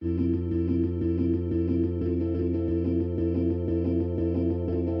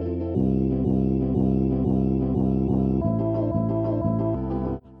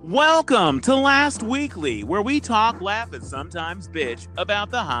Welcome to Last Weekly, where we talk, laugh, and sometimes bitch about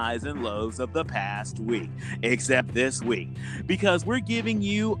the highs and lows of the past week. Except this week, because we're giving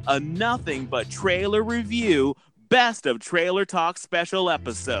you a nothing but trailer review Best of Trailer Talk special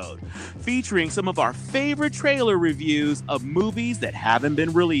episode, featuring some of our favorite trailer reviews of movies that haven't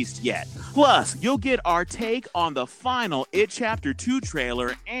been released yet. Plus, you'll get our take on the final It Chapter 2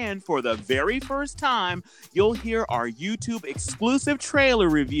 trailer, and for the very first time, you'll hear our YouTube exclusive trailer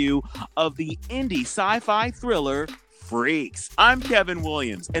review of the indie sci-fi thriller Freaks. I'm Kevin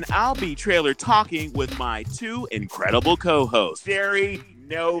Williams, and I'll be trailer talking with my two incredible co-hosts, Sherry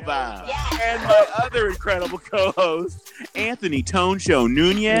Nova, and my other incredible co-host, Anthony Tone Show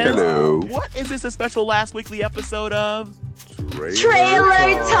Nunez. Hello. What is this a special Last Weekly episode of?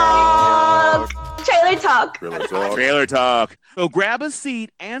 Trailer Talk. Trailer Talk. So grab a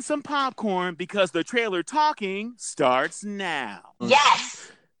seat and some popcorn because the trailer talking starts now. Yes.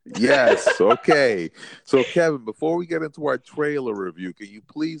 Okay. So, Kevin, before we get into our trailer review, can you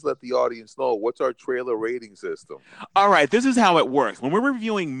please let the audience know what's our trailer rating system? All right. This is how it works. When we're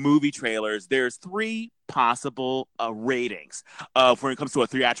reviewing movie trailers, there's three possible ratings when it comes to a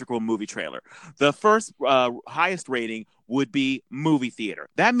theatrical movie trailer. The first highest rating would be movie theater.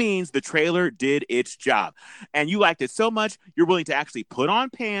 That means the trailer did its job. And you liked it so much, you're willing to actually put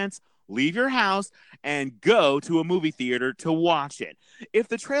on pants, leave your house, and go to a movie theater to watch it. If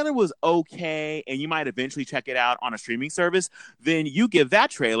the trailer was okay and you might eventually check it out on a streaming service, then you give that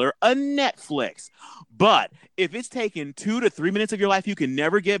trailer a Netflix. But if it's taken 2 to 3 minutes of your life you can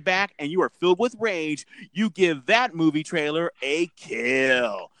never get back and you are filled with rage, you give that movie trailer a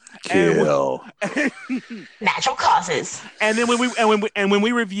kill. Kill. Natural causes. And then when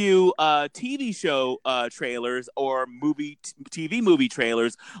we review TV show trailers or TV movie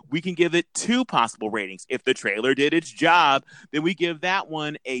trailers, we can give it two possible ratings. If the trailer did its job, then we give that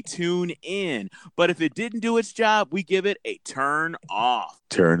one a tune in. But if it didn't do its job, we give it a turn off.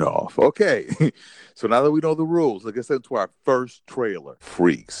 Turn off. Okay. So now that we know the rules, let's get into our first trailer.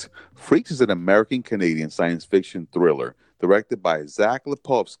 Freaks. Freaks is an American-Canadian science fiction thriller directed by Zach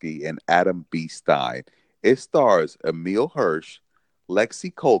Lipovsky and Adam B. Stein. It stars Emile Hirsch,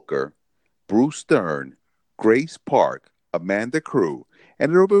 Lexi Kolker, Bruce Stern, Grace Park, Amanda Crew,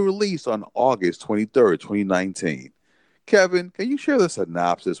 and it will be released on August 23rd, 2019. Kevin, can you share the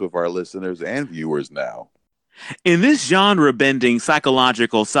synopsis with our listeners and viewers now? In this genre-bending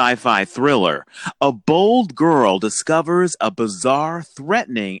psychological sci-fi thriller, a bold girl discovers a bizarre,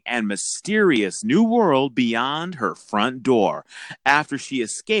 threatening, and mysterious new world beyond her front door after she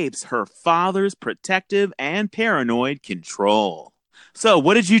escapes her father's protective and paranoid control. So,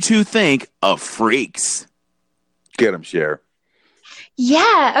 what did you two think of Freaks? Get him, Cher.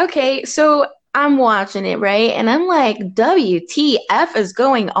 Yeah, okay. So I'm watching it, right? And I'm like, WTF is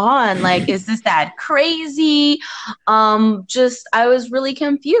going on? Like, is this that crazy? I was really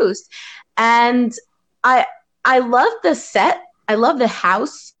confused. And I love the set. I love the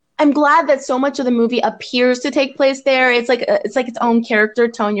house. I'm glad that so much of the movie appears to take place there. It's like its own character.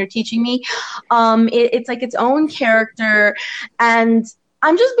 Tone, you're teaching me. It's like its own character, and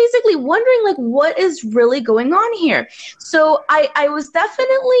I'm just basically wondering, like, what is really going on here? So I was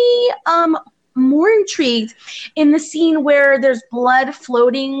definitely more intrigued in the scene where there's blood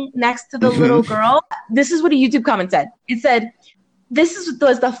floating next to the little girl. This is what a YouTube comment said. It said,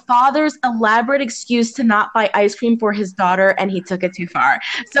 was the father's elaborate excuse to not buy ice cream for his daughter, and he took it too far.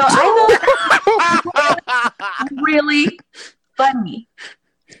 So I thought that was really funny.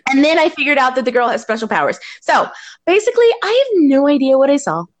 And then I figured out that the girl has special powers. So basically, I have no idea what I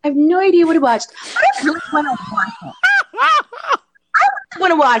saw. I have no idea what I watched. But I really want to watch it. I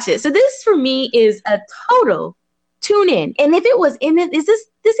want to watch it. So this for me is a total tune in. And if it was in it,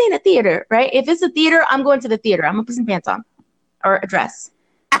 this ain't a theater, right? If it's a theater, I'm going to the theater. I'm gonna put some pants on or a dress.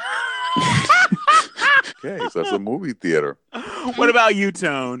 Okay, so it's a movie theater. What about you,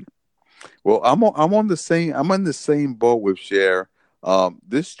 Tone? Well, I'm in the same boat with Cher.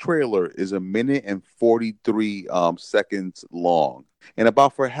 This trailer is 1minute and 43 seconds long, and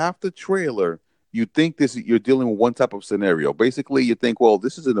about for half the trailer, you think you're dealing with one type of scenario. Basically, you think, well,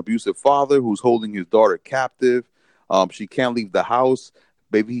 this is an abusive father who's holding his daughter captive. She can't leave the house.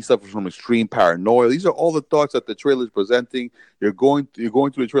 Maybe he suffers from extreme paranoia. These are all the thoughts that the trailer is presenting. You're going through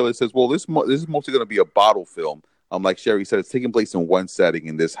the trailer. It says, well, this is mostly going to be a bottle film. Like Sherry said, it's taking place in one setting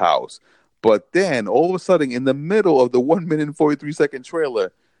in this house. But then all of a sudden, in the middle of the 1minute and 43 second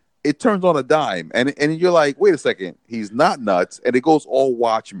trailer, it turns on a dime, and you're like, wait a second, he's not nuts, and it goes all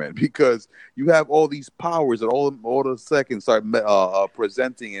Watchmen because you have all these powers and all the seconds start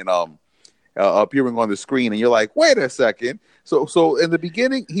presenting appearing on the screen, and you're like, wait a second. So in the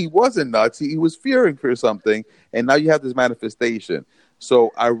beginning, he wasn't nuts. He was fearing for something, and now you have this manifestation.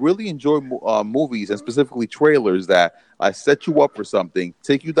 So I really enjoy movies, and specifically trailers that set you up for something,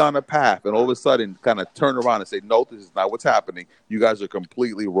 take you down a path, and all of a sudden kind of turn around and say, no, this is not what's happening. You guys are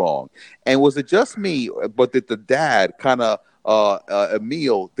completely wrong. And was it just me, but did the dad kind of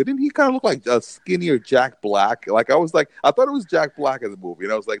Emil, didn't he kind of look like a skinnier Jack Black? Like I thought it was Jack Black in the movie,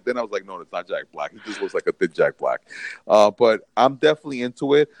 and I was like, no, it's not Jack Black. He just looks like a thin Jack Black. But I'm definitely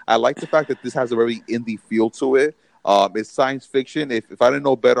into it. I like the fact that this has a very indie feel to it. It's science fiction. If I didn't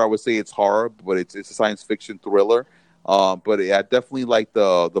know better, I would say it's horror, but it's a science fiction thriller. But I definitely like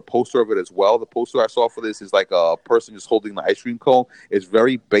the poster of it as well. The poster I saw for this is like a person just holding the ice cream cone. It's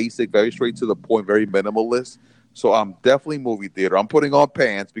very basic, very straight to the point, very minimalist. So I'm definitely movie theater. I'm putting on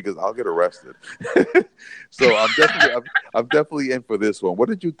pants because I'll get arrested. So I'm definitely in for this one. What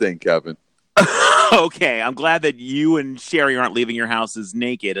did you think, Kevin? Okay, I'm glad that you and Sherry aren't leaving your houses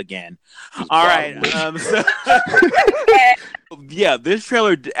naked again. All right. Yeah, this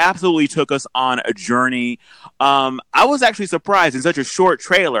trailer absolutely took us on a journey. I was actually surprised in such a short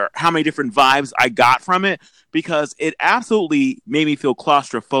trailer how many different vibes I got from it, because it absolutely made me feel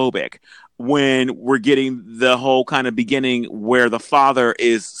claustrophobic when we're getting the whole kind of beginning where the father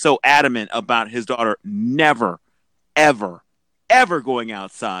is so adamant about his daughter never, ever, ever going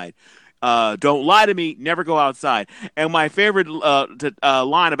outside. Don't lie to me, never go outside. And my favorite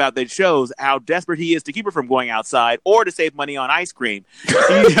line about that shows how desperate he is to keep her from going outside or to save money on ice cream.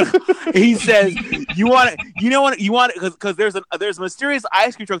 He says, because there's a mysterious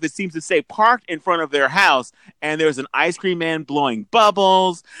ice cream truck that seems to say parked in front of their house, and there's an ice cream man blowing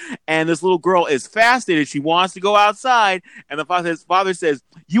bubbles, and this little girl is fascinated. She wants to go outside, and the father says,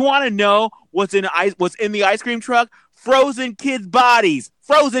 you want to know what's in the ice cream truck? Frozen kid bodies.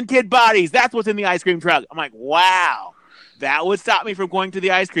 That's what's in the ice cream truck. I'm like, wow, that would stop me from going to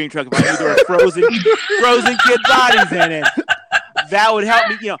the ice cream truck if I knew there were frozen kid bodies in it. That would help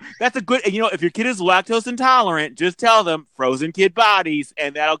me. That's a good. If your kid is lactose intolerant, just tell them frozen kid bodies,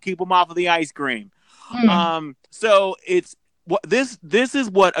 and that'll keep them off of the ice cream. So it's what this is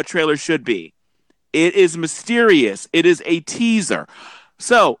what a trailer should be. It is mysterious. It is a teaser.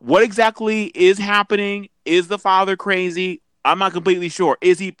 So, what exactly is happening? Is the father crazy? I'm not completely sure.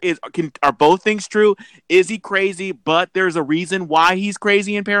 Are both things true? Is he crazy, but there's a reason why he's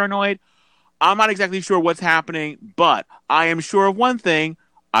crazy and paranoid? I'm not exactly sure what's happening, but I am sure of one thing.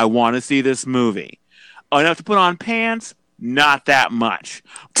 I want to see this movie. Enough to put on pants? Not that much.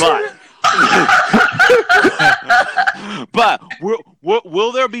 But but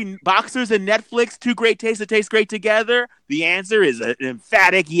will there be boxers and Netflix, two great tastes that taste great together? The answer is an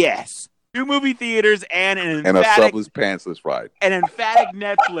emphatic yes. 2 movie theaters and a subless pantsless ride. An emphatic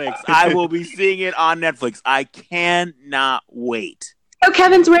Netflix. I will be seeing it on Netflix. I cannot wait. So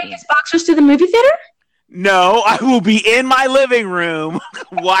Kevin's wearing his boxers to the movie theater? No, I will be in my living room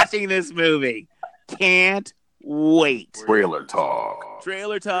watching this movie. Can't wait. Trailer talk.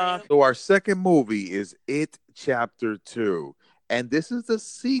 So our second movie is It Chapter 2. And this is the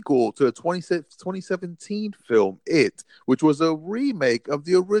sequel to the 2017 film It, which was a remake of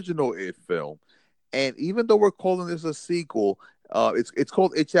the original It film. And even though we're calling this a sequel, it's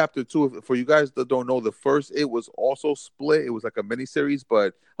called It Chapter 2. For you guys that don't know, the first It was also split. It was like a miniseries,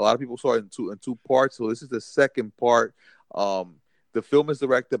 but a lot of people saw it in two parts. So this is the second part. The film is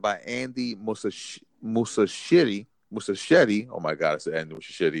directed by Andy Muschietti. Oh my God, I said Andy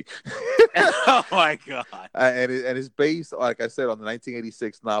Muschietti. Oh my God! And it's based, like I said, on the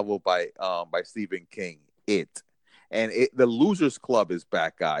 1986 novel by Stephen King, It. And the Losers Club is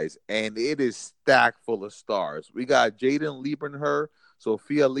back, guys, and it is stacked full of stars. We got Jaden Liebenher,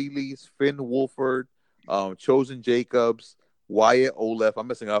 Sophia Lillis, Finn Wolford, Chosen Jacobs, Wyatt Oleff. I'm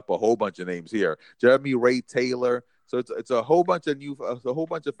messing up a whole bunch of names here. Jeremy Ray Taylor. So it's a whole bunch of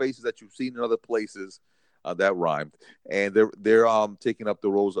faces that you've seen in other places. That rhymed, and they're taking up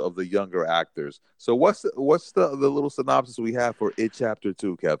the roles of the younger actors. So what's the little synopsis we have for It Chapter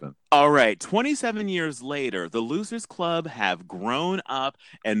 2, Kevin? All right, 27 years later, the Losers Club have grown up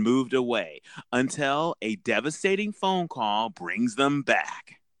and moved away until a devastating phone call brings them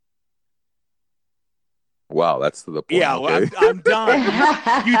back. Wow, that's to the point. Yeah, okay. well, I'm done.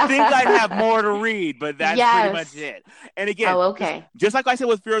 You think I'd have more to read, but that's pretty much it. And again, okay. Just like I said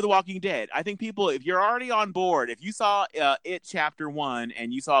with Fear of the Walking Dead, I think people, if you're already on board, if you saw It Chapter 1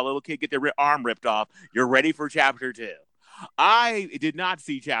 and you saw a little kid get their arm ripped off, you're ready for Chapter 2. I did not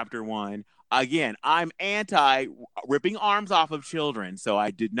see Chapter 1. Again, I'm anti ripping arms off of children, so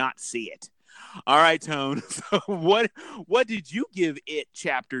I did not see it. All right, Tone. So what did you give It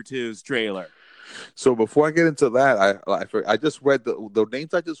Chapter Two's trailer? So before I get into that, I just read the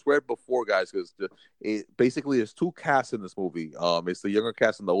names I just read before, guys, because it basically there's two casts in this movie. It's the younger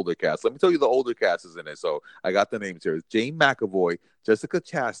cast and the older cast. Let me tell you, the older cast is in it. So I got the names here: Jane McAvoy, Jessica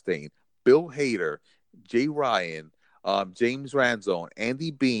Chastain, Bill Hader, Jay Ryan, James Ransone,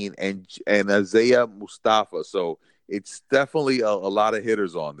 Andy Bean, and Isaiah Mustafa. So it's definitely a lot of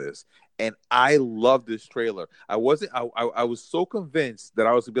hitters on this. And I love this trailer. I was so convinced that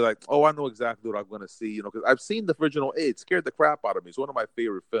I was gonna be like, oh, I know exactly what I'm gonna see, because I've seen the original. It scared the crap out of me. It's one of my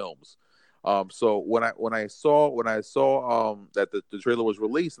favorite films. So when I saw that the trailer was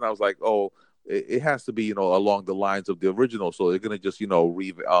released, and I was like, oh, it has to be along the lines of the original. So they're gonna just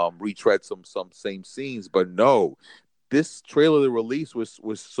retread some same scenes, but no, this trailer release was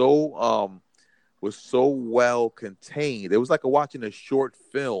so well contained. It was like watching a short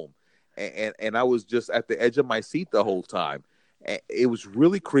film. And I was just at the edge of my seat the whole time. It was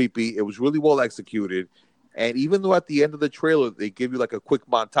really creepy. It was really well executed. And even though at the end of the trailer they give you like a quick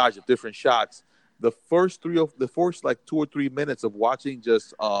montage of different shots, the first 2 or 3 minutes of watching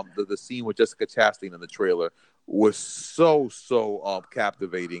just the scene with Jessica Chastain in the trailer was so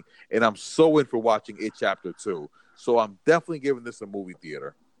captivating. And I'm so in for watching It Chapter 2. So I'm definitely giving this a movie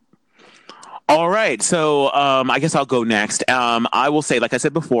theater. All right, so I guess I'll go next. I will say, like I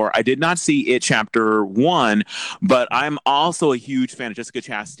said before, I did not see It Chapter 1, but I'm also a huge fan of Jessica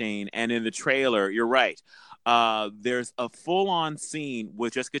Chastain. And in the trailer, you're right. There's a full-on scene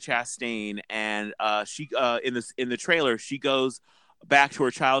with Jessica Chastain, and she in the trailer she goes back to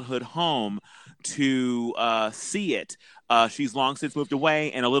her childhood home to see it. She's long since moved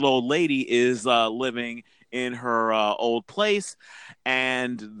away, and a little old lady is living in her old place,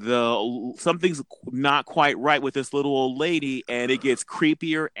 and something's not quite right with this little old lady, and it gets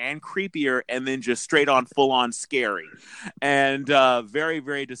creepier and creepier, and then just straight on full on scary, and very,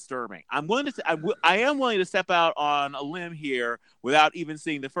 very disturbing. I am willing to step out on a limb here without even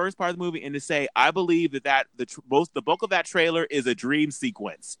seeing the first part of the movie, and to say I believe that the bulk of that trailer is a dream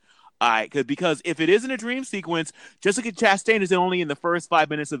sequence. Because if it isn't a dream sequence, Jessica Chastain is only in the first 5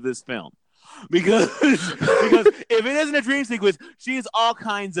 minutes of this film. Because if it isn't a dream sequence, she is all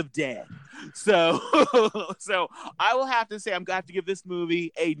kinds of dead. So I will have to say I'm going to have to give this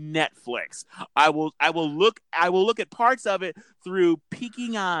movie a Netflix. I will look at parts of it through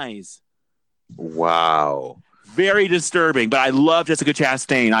peeking eyes. Wow. Very disturbing, but I love Jessica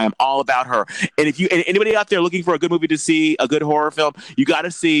Chastain. I am all about her. And if anybody out there looking for a good movie to see, a good horror film, you got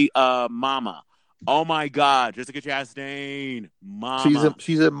to see Mama. Oh my God, Jessica Chastain, Mama.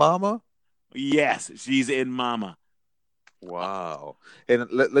 She's in Mama? Yes, she's in Mama. Wow. And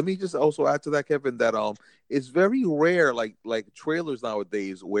let me just also add to that, Kevin, that it's very rare, like trailers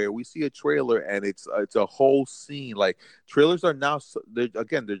nowadays, where we see a trailer and it's a whole scene. Like trailers are now they're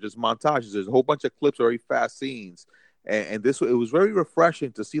just montages. There's a whole bunch of clips, very fast scenes, and it was very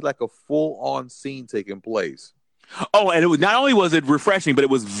refreshing to see like a full on scene taking place. Oh, and not only was it refreshing, but it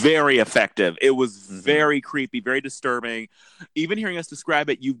was very effective. It was very creepy, very disturbing. Even hearing us describe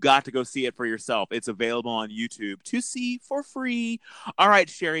it, you've got to go see it for yourself. It's available on YouTube to see for free. All right,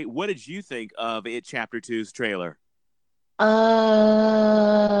 Sherry, what did you think of It Chapter 2's trailer? No.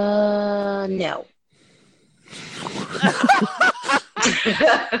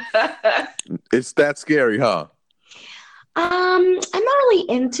 It's that scary, huh? I'm not really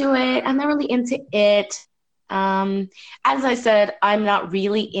into it. I'm not really into it. As I said, I'm not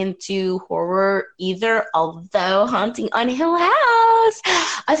really into horror either, although Haunting on Hill House,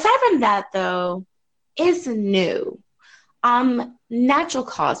 aside from that though, is new. Natural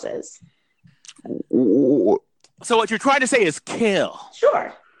causes. So what you're trying to say is kill.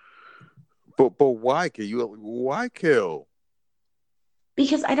 Sure. But why? Why kill?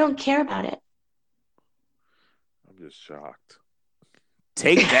 Because I don't care about it. I'm just shocked.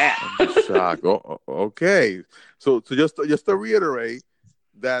 Take that. I'm just shocked. Okay. So just to reiterate,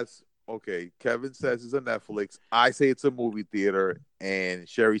 that's okay. Kevin says it's a Netflix. I say it's a movie theater, and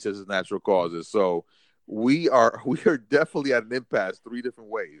Sherry says it's natural causes. So we are definitely at an impasse 3 different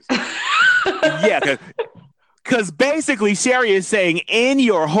ways. Yeah, because basically Sherry is saying, in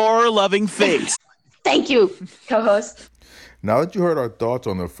your horror-loving face. Thank you, co-host. Now that you heard our thoughts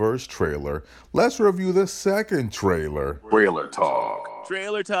on the first trailer, let's review the second trailer. Trailer talk.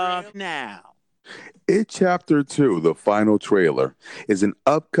 Trailer talk now. It Chapter 2, the final trailer, is an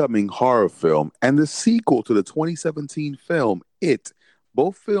upcoming horror film and the sequel to the 2017 film It.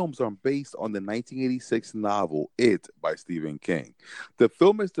 Both films are based on the 1986 novel It by Stephen King. The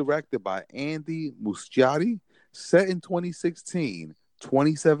film is directed by Andy Muschietti, set in 2016,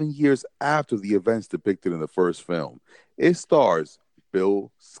 27 years after the events depicted in the first film. It stars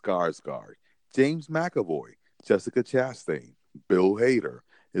Bill Skarsgård, James McAvoy, Jessica Chastain, Bill Hader,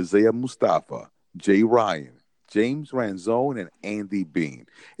 Isaiah Mustafa, Jay Ryan, James Ranzone, and Andy Bean.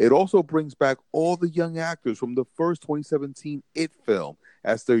 It also brings back all the young actors from the first 2017 It film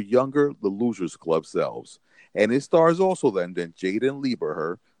as their younger The Losers Club selves. And it stars also then Jaden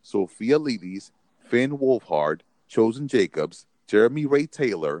Lieberher, Sophia Lidis, Finn Wolfhard, Chosen Jacobs, Jeremy Ray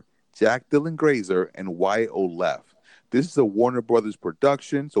Taylor, Jack Dylan Grazer, and Wyatt Oleff. This is a Warner Brothers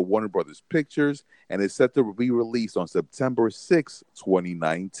production, so Warner Brothers Pictures, and it's set to be released on September 6,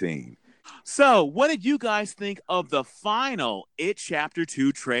 2019. So, what did you guys think of the final It Chapter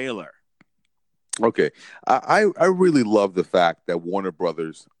 2 trailer? Okay, I really love the fact that Warner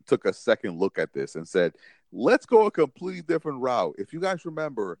Brothers took a second look at this and said, let's go a completely different route. If you guys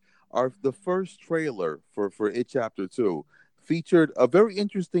remember, the first trailer for It Chapter 2 featured a very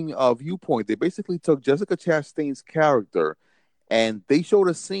interesting viewpoint. They basically took Jessica Chastain's character and they showed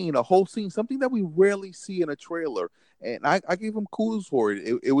a whole scene, something that we rarely see in a trailer. And I gave them kudos for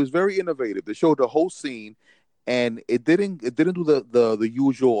it. It was very innovative. They showed the whole scene, and it didn't do the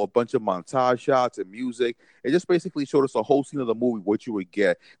usual a bunch of montage shots and music. It just basically showed us a whole scene of the movie, what you would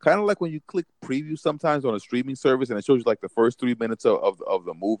get. Kind of like when you click preview sometimes on a streaming service and it shows you like the first 3 minutes of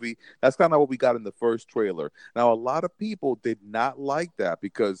the movie. That's kind of what we got in the first trailer. Now, a lot of people did not like that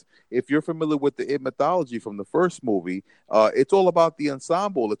because if you're familiar with the It mythology from the first movie, it's all about the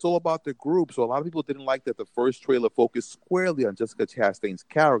ensemble. It's all about the group. So a lot of people didn't like that the first trailer focused squarely on Jessica Chastain's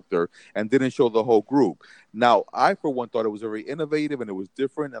character and didn't show the whole group. Now, I, for one, thought it was very innovative and it was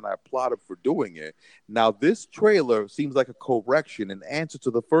different, and I applauded for doing it. Now, this trailer seems like a correction, an answer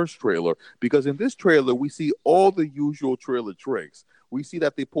to the first trailer, because in this trailer, we see all the usual trailer tricks. We see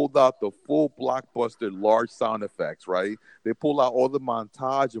that they pulled out the full blockbuster large sound effects, right? They pulled out all the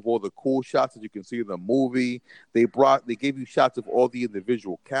montage of all the cool shots that you can see in the movie. They gave you shots of all the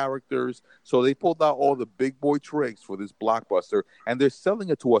individual characters. So they pulled out all the big boy tricks for this blockbuster, and they're selling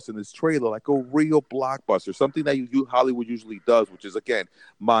it to us in this trailer like a real blockbuster, something that Hollywood usually does, which is, again,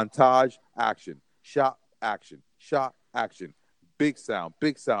 montage, action, shot, action, big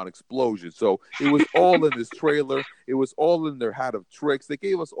sound, explosion. So it was all in this trailer. It was all in their hat of tricks. They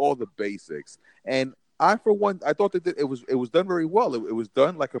gave us all the basics. And I, for one, I thought that it was done very well. It was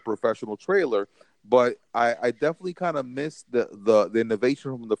done like a professional trailer, but I definitely kind of missed the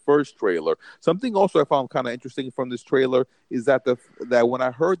innovation from the first trailer. Something also I found kind of interesting from this trailer is that that when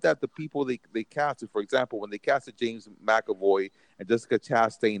I heard that the people they casted, for example, when they casted James McAvoy and Jessica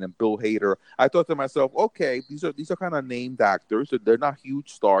Chastain and Bill Hader, I thought to myself, okay, these are kind of named actors. They're not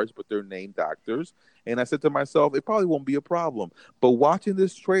huge stars, but they're named actors. And I said to myself, it probably won't be a problem. But watching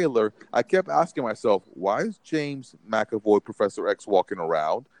this trailer, I kept asking myself, why is James McAvoy, Professor X, walking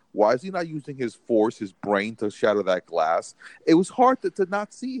around? Why is he not using his force, his brain to shatter that glass? It was hard to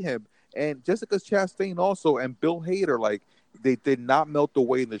not see him. And Jessica Chastain also and Bill Hader, like, they did not melt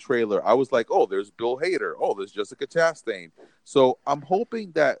away in the trailer. I was like, oh, there's Bill Hader. Oh, there's Jessica Chastain. So I'm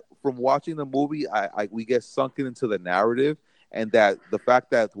hoping that from watching the movie, we get sunken into the narrative, and that the fact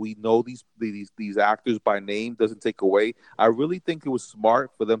that we know these actors by name doesn't take away. I really think it was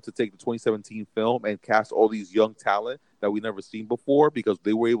smart for them to take the 2017 film and cast all these young talent that we never seen before, because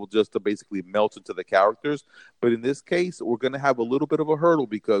they were able just to basically melt into the characters. But in this case, we're going to have a little bit of a hurdle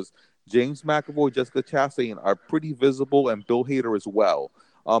because James McAvoy, Jessica Chastain are pretty visible, and Bill Hader as well.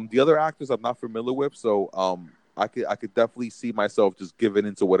 The other actors I'm not familiar with, so I could definitely see myself just giving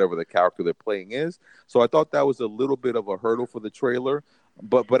into whatever the character they're playing is. So I thought that was a little bit of a hurdle for the trailer.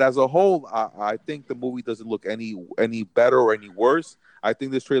 But as a whole, I think the movie doesn't look any better or any worse. I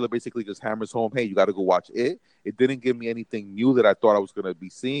think this trailer basically just hammers home, hey, you got to go watch it. It didn't give me anything new that I thought I was going to be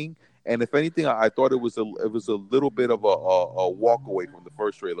seeing. And if anything, I thought it was a little bit of a walk away from the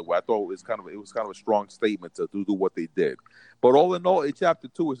first trailer, where I thought it was kind of a strong statement to do what they did. But all in all, It Chapter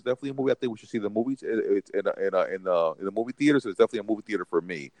 2 is definitely a movie I think we should see the movies. It's in the movie theater, so it's definitely a movie theater for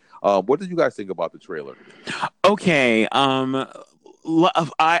me. What did you guys think about the trailer? Okay,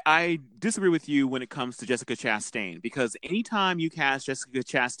 I disagree with you when it comes to Jessica Chastain, because anytime you cast Jessica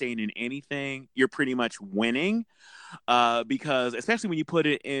Chastain in anything, you're pretty much winning. Because especially when you put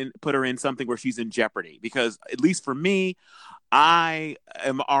her in something where she's in jeopardy, because at least for me, I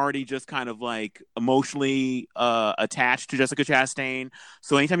am already just kind of like emotionally attached to Jessica Chastain.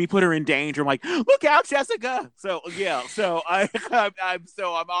 So anytime you put her in danger, I'm like, look out, Jessica. So yeah, so I'm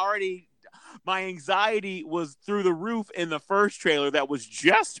already my anxiety was through the roof in the first trailer that was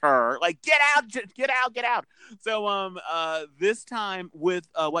just her. Like, get out, get out, get out. So this time with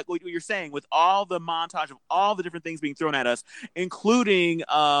what you're saying, with all the montage of all the different things being thrown at us, including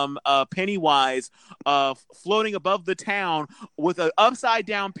Pennywise floating above the town with an upside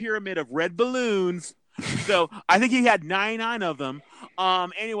down pyramid of red balloons. So I think he had 99 of them.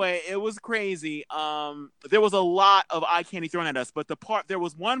 Anyway, it was crazy. There was a lot of eye candy thrown at us, but there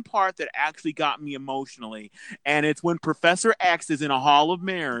was one part that actually got me emotionally, and it's when Professor X is in a Hall of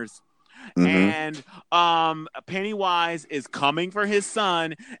Mirrors. And Pennywise is coming for his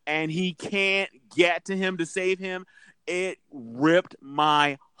son, and he can't get to him to save him. It ripped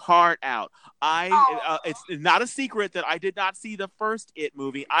my heart out. It's not a secret that I did not see the first It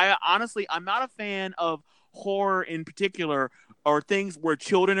movie. I'm not a fan of horror in particular, or things where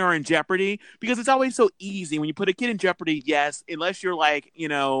children are in jeopardy, because it's always so easy when you put a kid in jeopardy. Yes, unless you're like,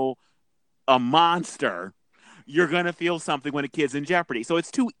 a monster, you're going to feel something when a kid's in jeopardy. So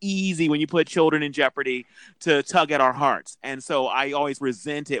it's too easy when you put children in jeopardy to tug at our hearts. And so I always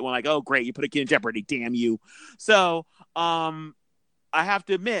resent it when like, oh, great, you put a kid in jeopardy, damn you. So I have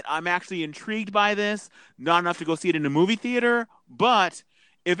to admit, I'm actually intrigued by this. Not enough to go see it in a movie theater, but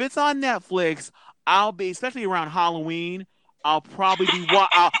if it's on Netflix, I'll be, especially around Halloween, I'll probably be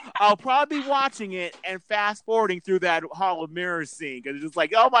I'll probably be watching it and fast forwarding through that Hall of Mirrors scene, because it's just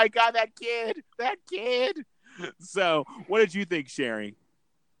like, oh my God, that kid. So, what did you think, Sherry?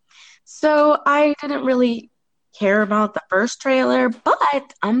 So I didn't really care about the first trailer,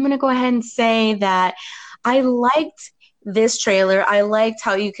 but I'm going to go ahead and say that I liked this trailer. I liked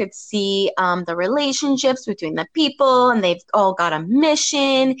how you could see the relationships between the people, and they've all got a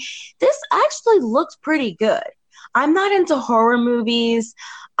mission. This actually looks pretty good. I'm not into horror movies.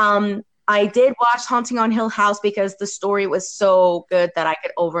 I did watch Haunting on Hill House because the story was so good that I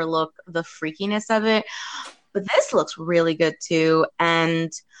could overlook the freakiness of it. But this looks really good too.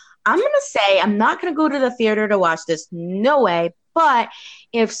 And I'm going to say I'm not going to go to the theater to watch this. No way. But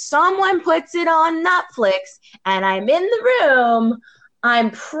if someone puts it on Netflix and I'm in the room,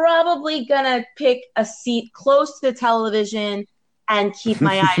 I'm probably going to pick a seat close to the television and keep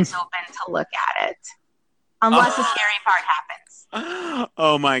my eyes open to look at it. Unless the scary part happens.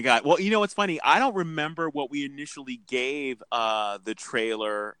 Oh my God. Well, what's funny? I don't remember what we initially gave the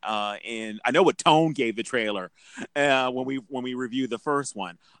trailer I know what Tone gave the trailer when we reviewed the first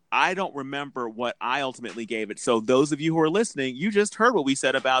one. I don't remember what I ultimately gave it. So those of you who are listening, you just heard what we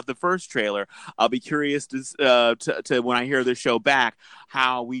said about the first trailer. I'll be curious to when I hear the show back,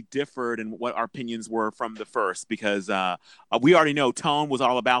 how we differed and what our opinions were from the first, because we already know Tone was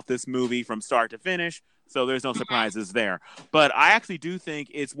all about this movie from start to finish. So there's no surprises there. But I actually do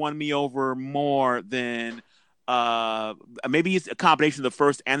think it's won me over more than maybe it's a combination of the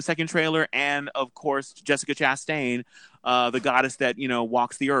first and second trailer, and of course Jessica Chastain, the goddess that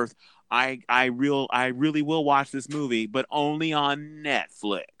walks the earth. I really will watch this movie, but only on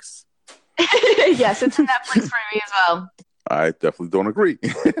Netflix. Yes, it's a Netflix for me as well. I definitely don't agree.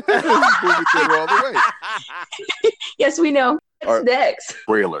 Movie theater all the way. Yes, we know. What's next?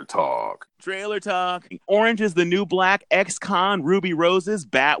 Trailer talk. Orange is the New Black, ex-con Ruby Rose's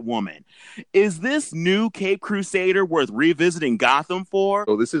Batwoman. Is this new Cape Crusader worth revisiting Gotham for?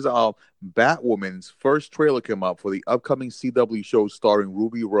 So this is Batwoman's first trailer came out for the upcoming CW show starring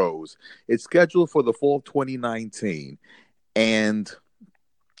Ruby Rose. It's scheduled for the fall of 2019. And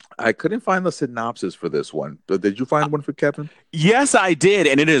I couldn't find the synopsis for this one. Did you find one for Kevin? Yes, I did,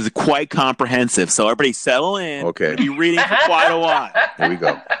 and it is quite comprehensive. So everybody settle in. Okay. We'll be reading for quite a while. Here we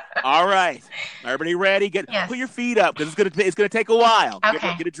go. All right. Everybody ready? Put your feet up, because it's gonna take a while.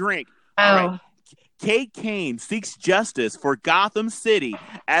 Okay. Get a drink. Oh. All right. Kate Kane seeks justice for Gotham City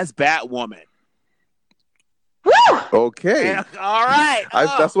as Batwoman. Woo! Okay. All right.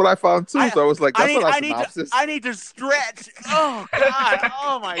 That's what I found too. So I was like, that's not a synopsis. I need to stretch. Oh, God.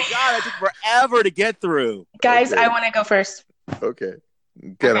 Oh, my God. It took forever to get through. Guys, Okay. I want to go first. Okay.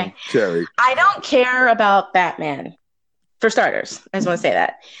 Get him, Cherry. I don't care about Batman, for starters. I just want to say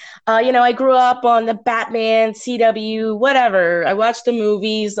that. I grew up on the Batman, CW, whatever. I watched the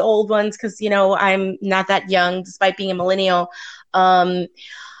movies, the old ones, because, I'm not that young, despite being a millennial. But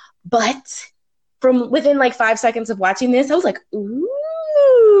from within like 5 seconds of watching this, I was like,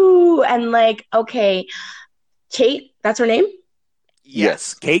 ooh. And like, okay, Kate, that's her name?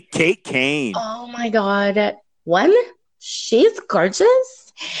 Yes. Kate Kane. Oh my God. One, she's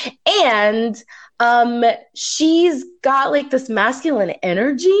gorgeous. And she's got like this masculine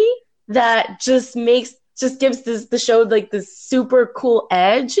energy that just gives the show like this super cool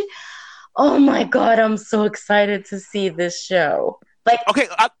edge. Oh my God, I'm so excited to see this show. Like, okay,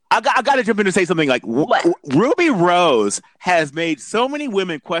 I I got to jump in and say something like Ruby Rose has made so many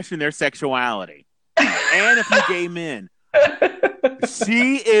women question their sexuality, and a few gay men.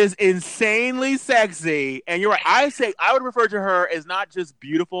 She is insanely sexy, and you're right. I would refer to her as not just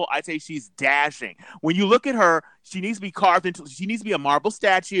beautiful. I'd say she's dashing. When you look at her, she needs to be carved into. She needs to be a marble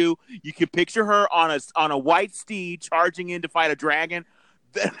statue. You can picture her on a white steed charging in to fight a dragon.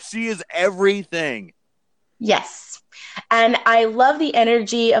 She is everything. Yes, and I love the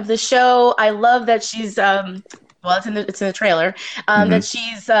energy of the show. I love that she's well, it's in the trailer, that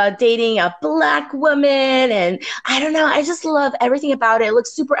she's dating a Black woman, and I don't know, I just love everything about it. It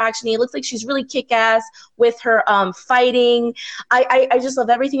looks super actiony. It looks like she's really kick-ass with her fighting. I just love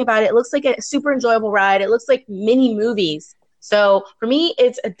everything about it. It looks like a super enjoyable ride. It looks like mini movies. So for me,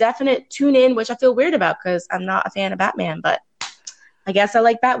 it's a definite tune in, which I feel weird about because I'm not a fan of Batman, but I guess I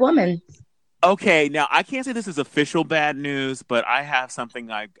like Batwoman. Okay, now I can't say this is official bad news, but I have something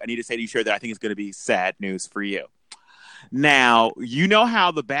I need to say to you, Cher, that I think is going to be sad news for you. Now, you know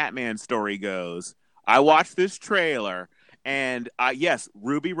how the Batman story goes. I watched this trailer, and yes,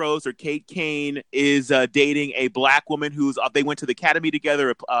 Ruby Rose or Kate Kane is dating a Black woman who's they went to the academy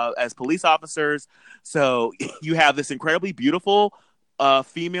together as police officers. So you have this incredibly beautiful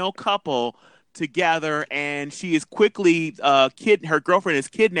female couple together, and she is quickly her girlfriend is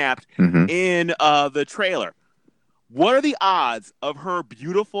kidnapped in the trailer. What are the odds of her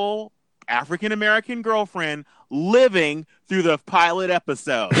beautiful African American girlfriend living through the pilot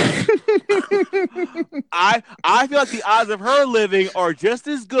episode? I feel like the odds of her living are just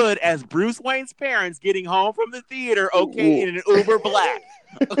as good as Bruce Wayne's parents getting home from the theater in an Uber Black.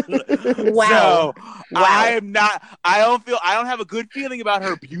 Wow. So I don't have a good feeling about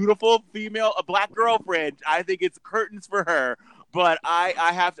her beautiful female Black girlfriend. I think it's curtains for her, but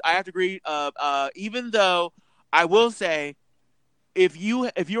I have to agree, even though I will say, if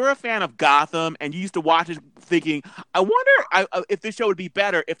you're a fan of Gotham and you used to watch it thinking, I wonder if this show would be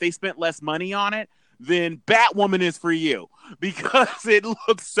better if they spent less money on it, then Batwoman is for you, because it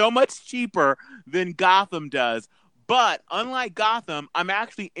looks so much cheaper than Gotham does. But unlike Gotham, I'm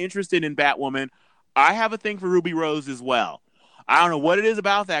actually interested in Batwoman. I have a thing for Ruby Rose as well. I don't know what it is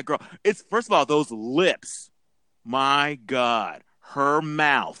about that girl. It's, first of all, those lips. My God. Her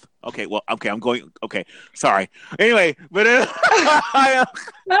mouth. Okay, sorry. Anyway, but anyway,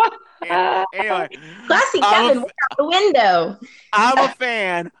 Classy Kevin, look out the window. I'm a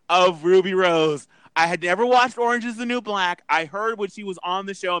fan of Ruby Rose. I had never watched Orange is the New Black. I heard when she was on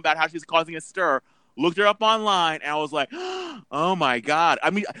the show about how she was causing a stir. Looked her up online, and I was like, "Oh my God!" I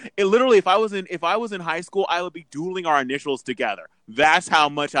mean, it literally, if I was in high school, I would be dueling our initials together. That's how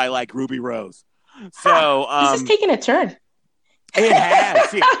much I like Ruby Rose. So this is taking a turn. It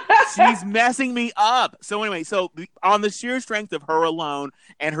has. She's messing me up. So anyway, on the sheer strength of her alone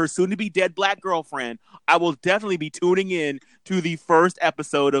and her soon-to-be dead Black girlfriend, I will definitely be tuning in to the first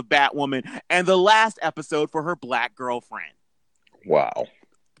episode of Batwoman and the last episode for her Black girlfriend. Wow.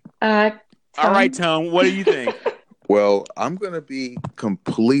 All right, Tone, what do you think? Well, I'm going to be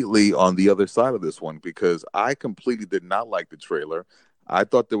completely on the other side of this one because I completely did not like the trailer. I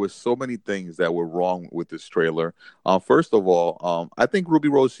thought there were so many things that were wrong with this trailer. First of all, I think Ruby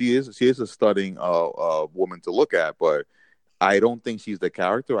Rose, she is a stunning woman to look at, but I don't think she's the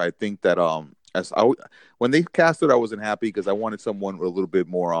character. I think that when they cast her, I wasn't happy because I wanted someone with a little bit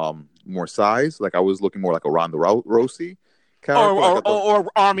more size. Like I was looking more like a Ronda Rousey character, or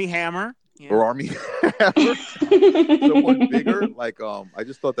Armie Hammer. Yeah. Or Armie Hammer, someone bigger. Like I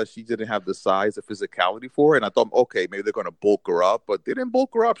just thought that she didn't have the size, the physicality for it, and I thought, okay, maybe they're gonna bulk her up, but they didn't bulk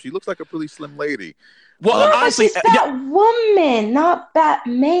her up. She looks like a pretty slim lady. Well, honestly, she's Batwoman, not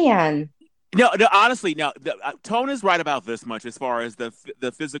Batman. No, honestly, no. Tone is right about this much as far as the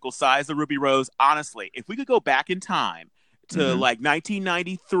physical size of Ruby Rose. Honestly, if we could go back in time to like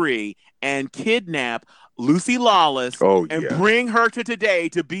 1993 and kidnap Lucy Lawless and bring her to today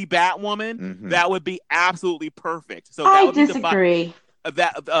to be Batwoman, that would be absolutely perfect. So I disagree.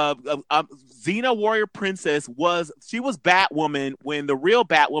 Xena Warrior Princess was Batwoman when the real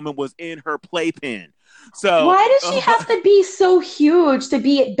Batwoman was in her playpen. So why does she have to be so huge to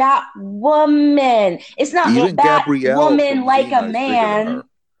be Batwoman? It's not Batwoman like a man.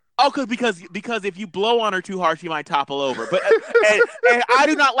 Oh, because if you blow on her too hard, she might topple over. But and I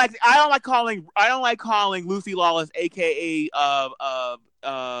don't like calling Lucy Lawless, aka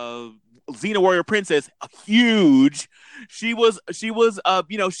Xena Warrior Princess, huge. She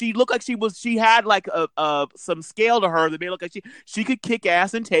looked like she had like some scale to her that made it look like she could kick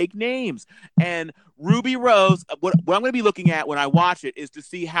ass and take names. And Ruby Rose, what I'm going to be looking at when I watch it is to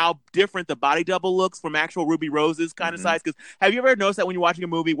see how different the body double looks from actual Ruby Rose's kind of size. Because have you ever noticed that when you're watching a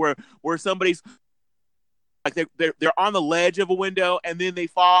movie where somebody's like they're on the ledge of a window and then they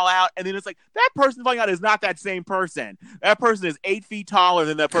fall out, and then it's like that person falling out is not that same person. That person is 8 feet taller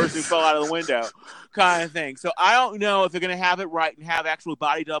than that person who fell out of the window, kind of thing. So I don't know if they're going to have it right and have actual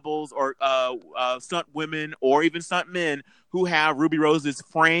body doubles or stunt women or even stunt men who have Ruby Rose's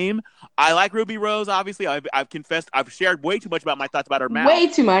frame. I like Ruby Rose, obviously. I've confessed I've shared way too much about my thoughts about her mouth. Way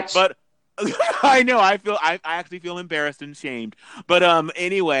too much. But I know. I actually feel embarrassed and shamed. But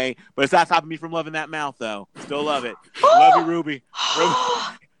anyway, but it's not stopping me from loving that mouth, though. Still love it. Love you, Ruby.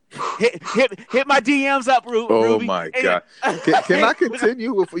 Hit my DMs up, Ruby. Oh my God! Can I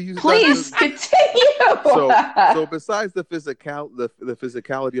continue? If you please continue. So besides the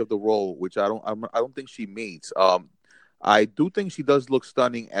physicality of the role, which I don't think she meets. I do think she does look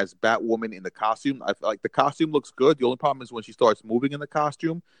stunning as Batwoman in the costume. I feel like the costume looks good. The only problem is when she starts moving in the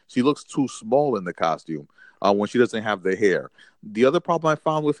costume, she looks too small in the costume when she doesn't have the hair. The other problem I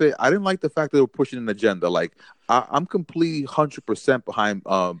found with it, I didn't like the fact that they were pushing an agenda. Like, I'm completely 100% behind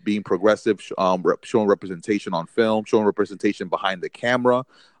being progressive, showing representation on film, showing representation behind the camera,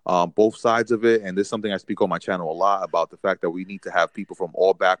 both sides of it. And this is something I speak on my channel a lot about, the fact that we need to have people from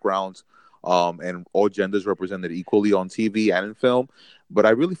all backgrounds and all genders represented equally on TV and in film. But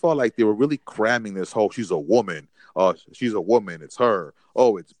I really felt like they were really cramming this whole, she's a woman, it's her,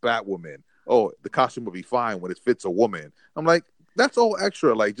 oh, it's Batwoman, oh, the costume will be fine when it fits a woman. I'm like, that's all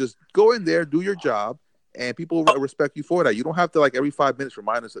extra. Like, just go in there, do your job, and people respect you for that. You don't have to, like, every 5 minutes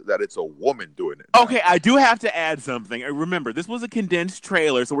remind us that it's a woman doing it. Okay, I do have to add something. Remember, this was a condensed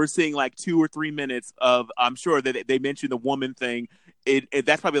trailer, so we're seeing like 2 or 3 minutes of, I'm sure that they mentioned the woman thing.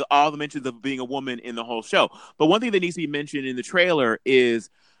 That's probably all the mentions of being a woman in the whole show. But one thing that needs to be mentioned in the trailer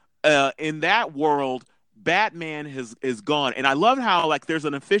is in that world, Batman is gone. And I love how, like, there's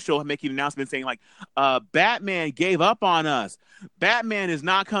an official making an announcement saying, like, Batman gave up on us. Batman is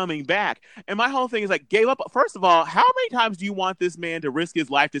not coming back. And my whole thing is, like, gave up. First of all, how many times do you want this man to risk his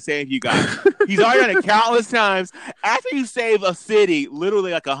life to save you guys? He's already done it countless times. After you save a city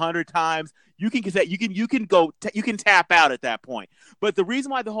literally like 100 times, you can tap out at that point. But the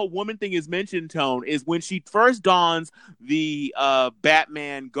reason why the whole woman thing is mentioned, Tone, is when she first dons the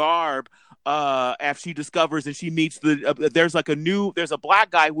Batman garb, after she discovers and she meets there's a black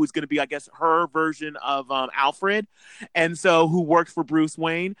guy who's going to be, I guess, her version of Alfred, and so who works for Bruce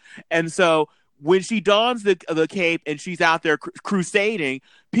Wayne. And so when she dons the cape and she's out there crusading,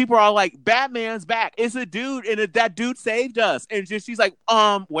 people are all like, Batman's back. It's a dude, and that dude saved us. And she's like,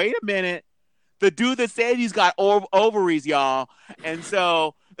 wait a minute. The dude that saved you's got ovaries, y'all. And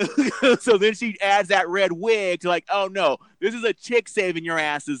so so then she adds that red wig to, like, oh no, this is a chick saving your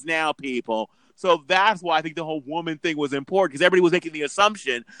asses now, people. So that's why I think the whole woman thing was important, because everybody was making the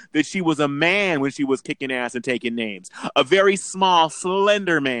assumption that she was a man when she was kicking ass and taking names. A very small,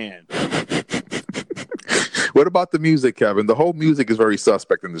 slender man. What about the music, Kevin? The whole music is very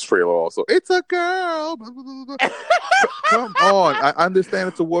suspect in this trailer also. It's a girl. Come on. I understand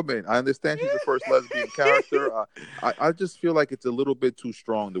it's a woman. I understand she's the first lesbian character. I just feel like it's a little bit too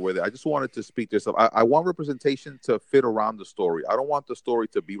strong the way that I just wanted to speak this up. I want representation to fit around the story. I don't want the story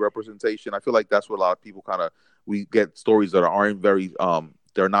to be representation. I feel like that's what a lot of people we get stories that aren't very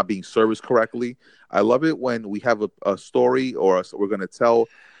they're not being serviced correctly. I love it when we have a story or we're going to tell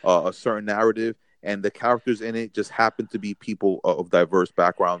a certain narrative, and the characters in it just happen to be people of diverse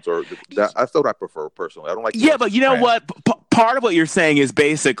backgrounds, that's what I prefer personally. I don't like. Yeah, but you know what? Part of what you're saying is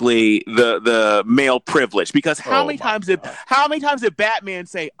basically the male privilege, because how many times did Batman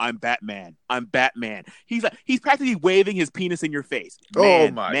say, "I'm Batman, I'm Batman"? He's practically waving his penis in your face.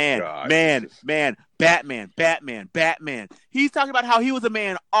 Man, Batman, Batman, Batman. He's talking about how he was a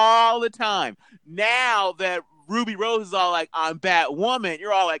man all the time. Now that Ruby Rose is all like, I'm Batwoman,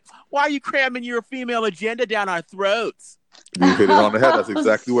 you're all like, why are you cramming your female agenda down our throats? You hit it on the head. That's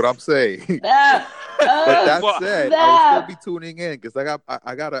exactly what I'm saying. But that said, I will still be tuning in because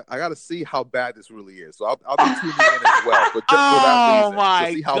I gotta see how bad this really is. So I'll be tuning in as well. But just for that reason,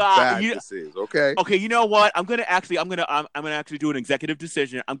 to see how bad this is. Okay. Okay. You know what? I'm gonna actually do an executive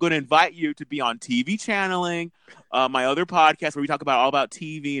decision. I'm gonna invite you to be on TV channeling, my other podcast where we talk all about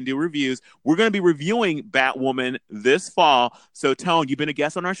TV and do reviews. We're gonna be reviewing Batwoman this fall. So Tone, you've been a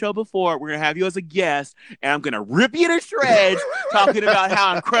guest on our show before. We're gonna have you as a guest, and I'm gonna rip you to shreds talking about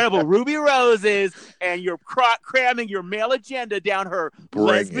how incredible Ruby Rose is, and you're cramming your male agenda down her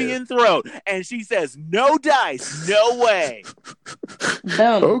lesbian throat. And she says, no dice, no way.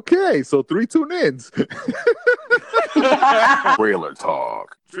 Okay, so 3 tune-ins. Trailer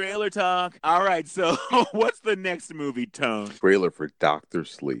Talk. Trailer talk. All right, so what's the next movie, Tone? Trailer for Doctor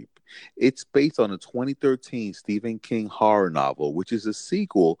Sleep. It's based on a 2013 Stephen King horror novel, which is a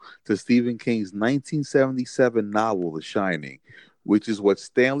sequel to Stephen King's 1977 novel, The Shining, which is what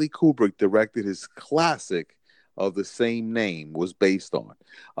Stanley Kubrick directed his classic of the same name was based on.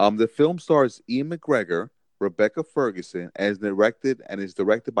 The film stars Ian McGregor, Rebecca Ferguson, as directed and is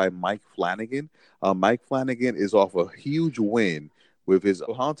directed by Mike Flanagan. Mike Flanagan is off a huge win with his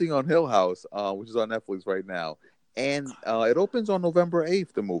Haunting on Hill House, which is on Netflix right now. And it opens on November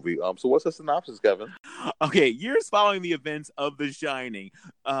 8th, the movie. So what's the synopsis, Kevin? Okay, years following the events of The Shining,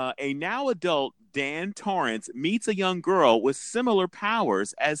 a now adult Dan Torrance meets a young girl with similar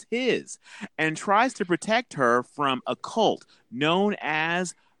powers as his and tries to protect her from a cult known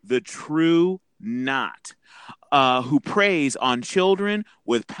as the True Knot, who preys on children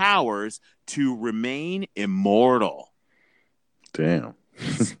with powers to remain immortal. Damn.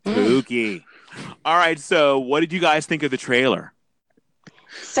 Spooky. All right, so what did you guys think of the trailer?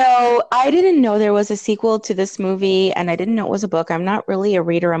 So I didn't know there was a sequel to this movie, and I didn't know it was a book. I'm not really a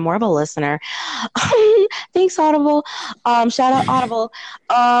reader. I'm more of a listener. Thanks, Audible. Shout out Audible.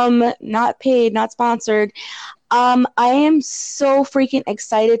 Not paid, not sponsored. I am so freaking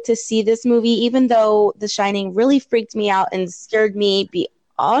excited to see this movie, even though The Shining really freaked me out and scared me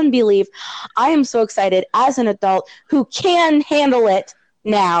beyond belief. I am so excited as an adult who can handle it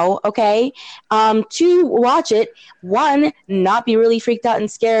now, okay, to watch it. One, not be really freaked out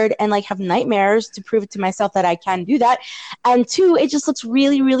and scared and like have nightmares to prove it to myself that I can do that. And two, it just looks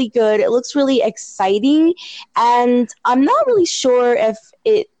really, really good. It looks really exciting. And I'm not really sure if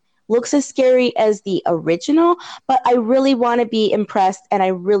it looks as scary as the original, but I really want to be impressed and I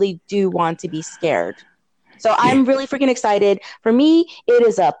really do want to be scared. So I'm really freaking excited. For me, it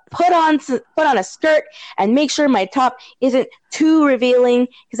is a put on a skirt and make sure my top isn't too revealing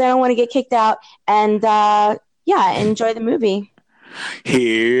because I don't want to get kicked out. And enjoy the movie.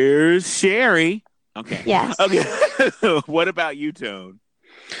 Here's Sherry. Okay. Yes. Okay. What about you, Tone?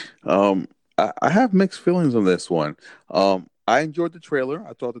 I have mixed feelings on this one. I enjoyed the trailer.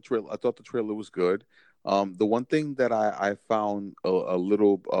 I thought the trailer was good. The one thing that I found a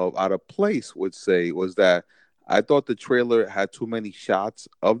little out of place was that I thought the trailer had too many shots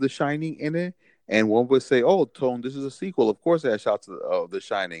of The Shining in it. And one would say, "Oh, Tone, this is a sequel. Of course, it has shots of The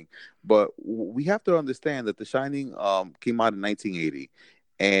Shining." But we have to understand that The Shining came out in 1980,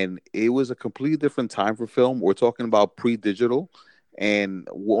 and it was a completely different time for film. We're talking about pre-digital. And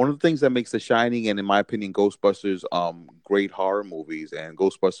one of the things that makes The Shining and, in my opinion, Ghostbusters great horror movies and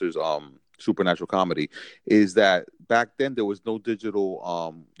Ghostbusters supernatural comedy is that back then there was no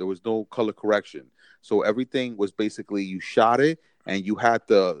digital, there was no color correction. So everything was basically you shot it and you had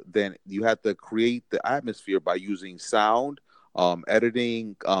to create the atmosphere by using sound,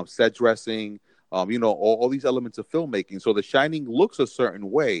 editing, set dressing, all these elements of filmmaking. So The Shining looks a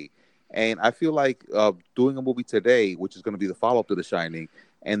certain way. And I feel like doing a movie today, which is going to be the follow-up to The Shining,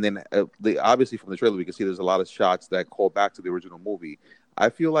 and then obviously from the trailer we can see there's a lot of shots that call back to the original movie. I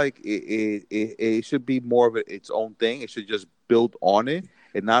feel like it should be more of its own thing. It should just build on it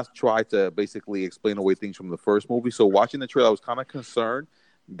and not try to basically explain away things from the first movie. So watching the trailer, I was kind of concerned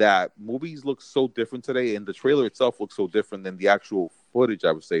that movies look so different today, and the trailer itself looks so different than the actual footage,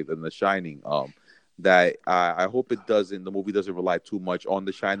 I would say, than The Shining. That I hope the movie doesn't rely too much on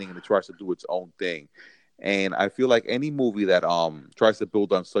The Shining and it tries to do its own thing. And I feel like any movie that tries to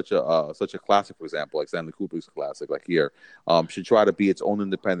build on such a classic, for example, like Stanley Kubrick's classic, like here, should try to be its own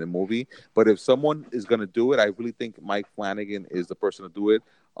independent movie. But if someone is going to do it, I really think Mike Flanagan is the person to do it.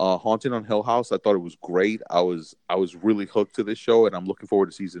 Haunting on Hill House, I thought it was great. I was really hooked to this show, and I'm looking forward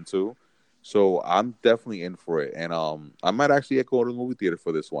to season 2. So I'm definitely in for it, and I might actually go to the movie theater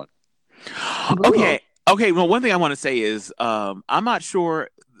for this one. Okay. Well, one thing I want to say is I'm not sure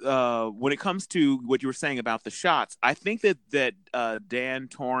when it comes to what you were saying about the shots. I think that Dan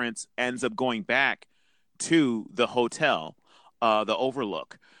Torrance ends up going back to the hotel, the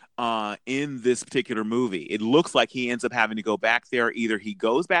Overlook, in this particular movie. It looks like he ends up having to go back there. Either he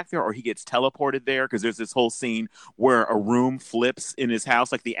goes back there or he gets teleported there, because there's this whole scene where a room flips in his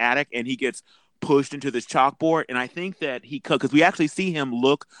house, like the attic, and he gets pushed into this chalkboard. And I think that because we actually see him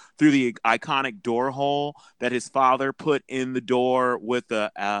look through the iconic door hole that his father put in the door with the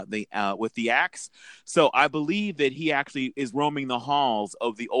axe. So I believe that he actually is roaming the halls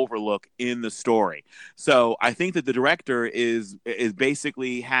of the Overlook in the story. So I think that the director is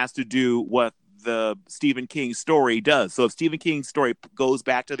basically has to do what the Stephen King story does. So if Stephen King's story goes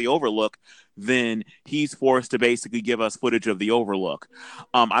back to the Overlook, then he's forced to basically give us footage of the Overlook.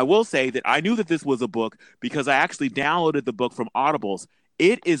 I will say that I knew that this was a book because I actually downloaded the book from Audibles.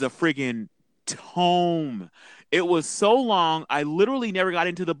 It is a friggin' tome. It was so long, I literally never got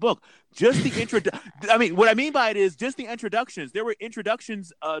into the book. Just the intro. I mean, what I mean by it is just the introductions. There were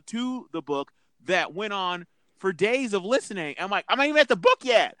introductions to the book that went on for days of listening. I'm like, I'm not even at the book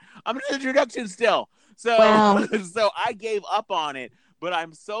yet. I'm in the introduction still. So, Wow. so I gave up on it. But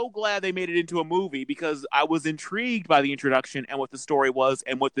I'm so glad they made it into a movie because I was intrigued by the introduction and what the story was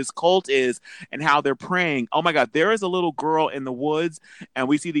and what this cult is and how they're praying. Oh my God, there is a little girl in the woods and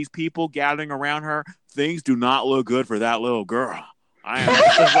we see these people gathering around her. Things do not look good for that little girl. I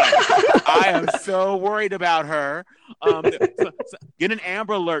am so worried about her. Get an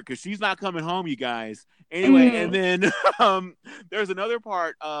Amber Alert because she's not coming home, you guys. Anyway, and then there's another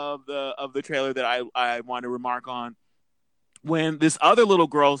part of the trailer that I want to remark on. When this other little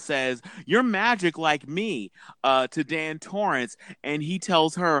girl says, "You're magic like me," to Dan Torrance, and he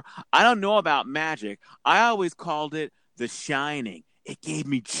tells her, "I don't know about magic. I always called it The Shining." It gave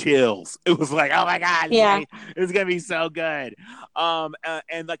me chills. It was like, oh my God, Yeah. it's gonna be so good.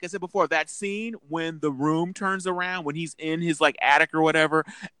 And like I said before, that scene when the room turns around, when he's in his like attic or whatever,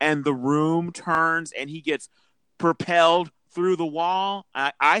 and the room turns and he gets propelled through the wall.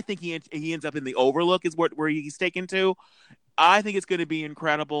 I think he ends up in the Overlook is where he's taken to. I think it's going to be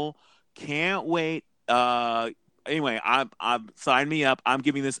incredible. Can't wait. Anyway, I'm sign me up. I'm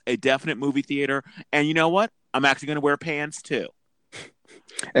giving this a definite movie theater. And you know what? I'm actually going to wear pants too.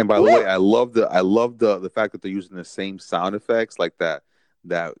 And by the way, I love the fact that they're using the same sound effects, like that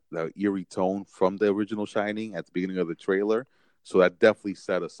eerie tone from the original Shining at the beginning of the trailer. So that definitely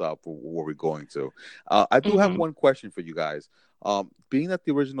set us up for where we're going to. I do have one question for you guys. Being that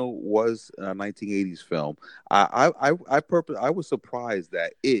the original was a 1980s film, I was surprised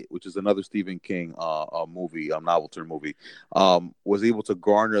that which is another Stephen King movie, novel term movie, was able to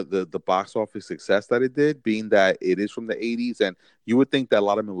garner the box office success that it did, being that it is from the 80s, and you would think that a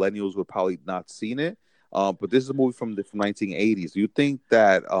lot of millennials would probably not seen it. But this is a movie from 1980s. Do you think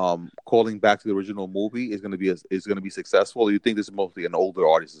that calling back to the original movie is going to be successful? Or do you think this is mostly an older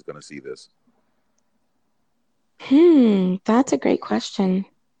audience is going to see this? That's a great question.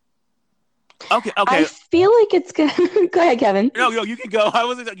 Okay. I feel like it's gonna. Go ahead, Kevin. No, you can go. I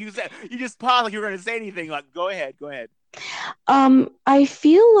wasn't. You just paused like you were going to say anything. Like, go ahead. I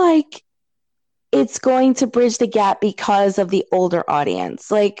feel like it's going to bridge the gap because of the older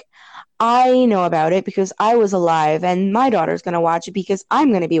audience. Like, I know about it because I was alive, and my daughter's going to watch it because I'm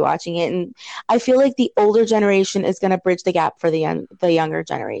going to be watching it. And I feel like the older generation is going to bridge the gap for the younger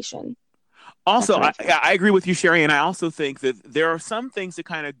generation. Also, I agree with you, Sherry, and I also think that there are some things that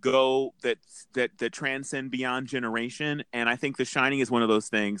kind of go that transcend beyond generation, and I think The Shining is one of those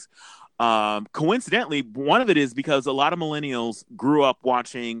things. Coincidentally, one of it is because a lot of millennials grew up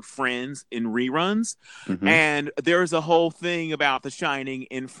watching Friends in reruns, and there's a whole thing about The Shining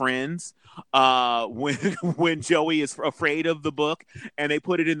in Friends when Joey is afraid of the book and they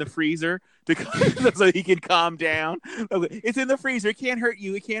put it in the freezer so he can calm down. It's in the freezer. It can't hurt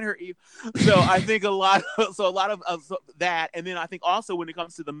you. So I think a lot of that, and then I think also when it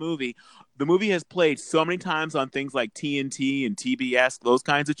comes to the movie has played so many times on things like TNT and TBS, those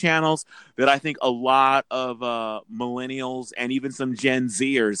kinds of channels, that I think a lot of millennials and even some Gen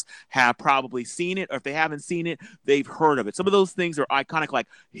Zers have probably seen it, or if they haven't seen it, they've heard of it. Some of those things are iconic, like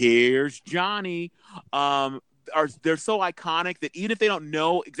 "Here's Johnny." They're so iconic that even if they don't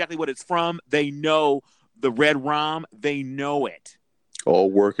know exactly what it's from, they know the Red Rum. They know it.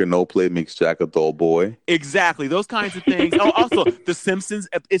 All work and no play makes Jack a dull boy. Exactly. Those kinds of things. Oh, also, The Simpsons.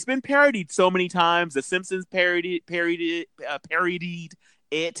 It's been parodied so many times. The Simpsons parodied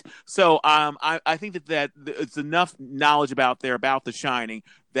it. So I think that it's enough knowledge about The Shining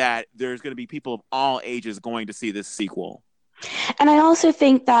that there's going to be people of all ages going to see this sequel. And I also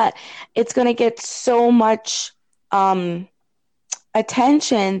think that it's going to get so much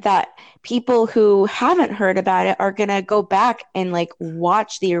attention that people who haven't heard about it are going to go back and like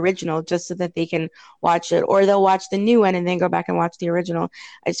watch the original just so that they can watch it, or they'll watch the new one and then go back and watch the original.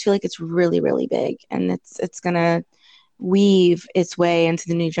 I just feel like it's really, really big, and it's going to weave its way into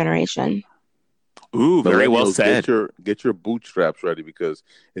the new generation. Ooh, very well said. Get your bootstraps ready, because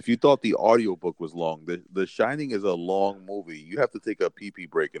if you thought the audiobook was long, the Shining is a long movie. You have to take a pee-pee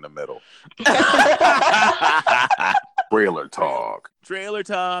break in the middle. Trailer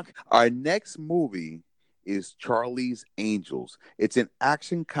talk. Our next movie is Charlie's Angels. It's an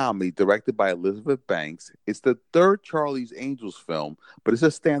action comedy directed by Elizabeth Banks. It's the third Charlie's Angels film, but it's a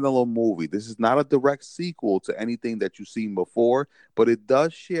standalone movie. This is not a direct sequel to anything that you've seen before, but it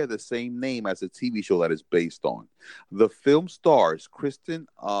does share the same name as the TV show that it's based on. The film stars Kristen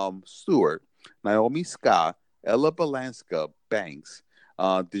Stewart, Naomi Scott, Ella Balanska Banks,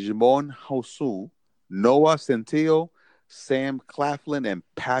 Digimon Hosu, Noah Centillo, Sam Claflin, and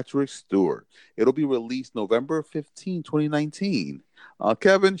Patrick Stewart. It'll be released November 15, 2019.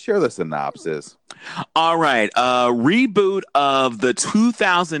 Kevin, share the synopsis. All right. A reboot of the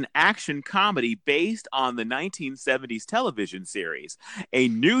 2000 action comedy based on the 1970s television series. A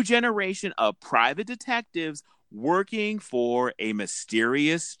new generation of private detectives working for a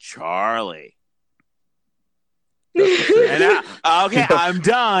mysterious Charlie. Okay, I'm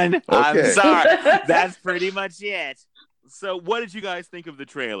done. Okay. I'm sorry. That's pretty much it. So, what did you guys think of the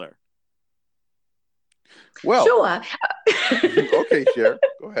trailer? Well, sure. Okay, Cher,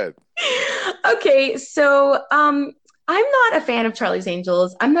 go ahead. Okay, so I'm not a fan of Charlie's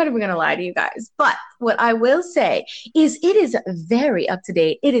Angels. I'm not even going to lie to you guys. But what I will say is it is very up to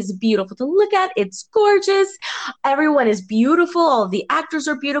date. It is beautiful to look at. It's gorgeous. Everyone is beautiful. All of the actors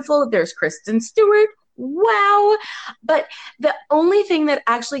are beautiful. There's Kristen Stewart. Wow. But the only thing that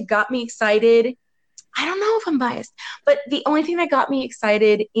actually got me excited, I don't know if I'm biased, but the only thing that got me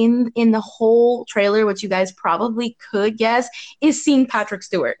excited in the whole trailer, which you guys probably could guess, is seeing Patrick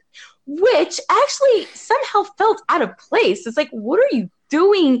Stewart, which actually somehow felt out of place. It's like, what are you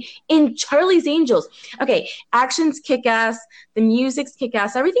doing in Charlie's Angels? Okay, action's kick-ass, the music's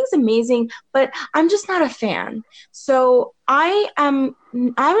kick-ass, everything's amazing, but I'm just not a fan. So I'm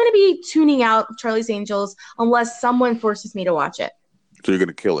going to be tuning out Charlie's Angels unless someone forces me to watch it. So you're going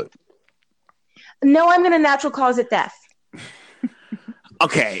to kill it? No, I'm going to natural cause it death.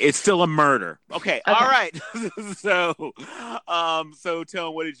 Okay, it's still a murder. Okay. All right. So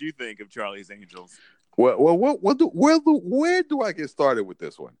Tone, what did you think of Charlie's Angels? Well, where do I get started with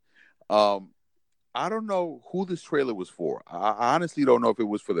this one? I don't know who this trailer was for. I honestly don't know if it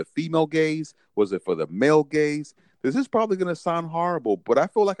was for the female gaze. Was it for the male gaze? This is probably going to sound horrible, but I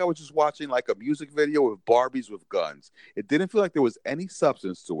feel like I was just watching like a music video with Barbies with guns. It didn't feel like there was any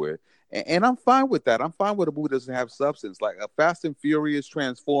substance to it. And I'm fine with that. I'm fine with a movie that doesn't have substance. Like a Fast and Furious,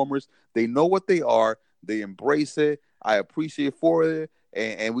 Transformers, they know what they are. They embrace it. I appreciate for it,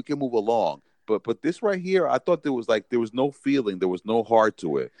 and we can move along. But this right here, I thought there was no feeling, there was no heart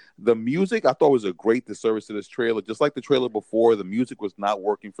to it. The music I thought was a great disservice to this trailer. Just like the trailer before, the music was not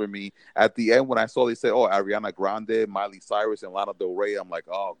working for me. At the end, when I saw they said, "Oh, Ariana Grande, Miley Cyrus, and Lana Del Rey," I'm like,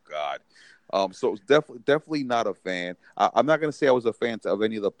 "Oh God." So it's definitely not a fan. I'm not going to say I was a fan of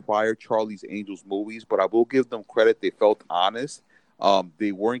any of the prior Charlie's Angels movies, but I will give them credit. They felt honest.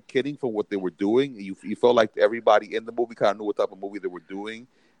 They weren't kidding for what they were doing. You felt like everybody in the movie kind of knew what type of movie they were doing.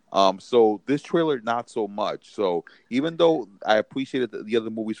 So this trailer, not so much. So even though I appreciated the other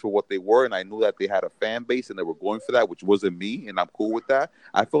movies for what they were, and I knew that they had a fan base and they were going for that, which wasn't me, and I'm cool with that,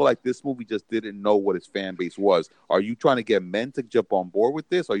 I feel like this movie just didn't know what its fan base was. Are you trying to get men to jump on board with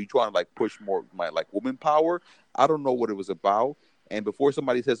this? Are you trying to like push more like woman power? I don't know what it was about. And before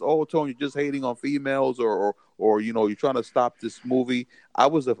somebody says, "Oh, Tony, you're just hating on females," or you're trying to stop this movie, I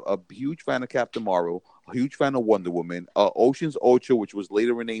was a huge fan of Captain Marvel, a huge fan of Wonder Woman, Ocean's 8, which was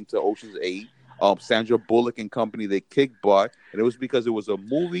later renamed to Ocean's 8. Sandra Bullock and company, they kicked butt, and it was because it was a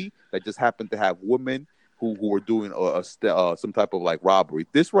movie that just happened to have women who were doing some type of like robbery.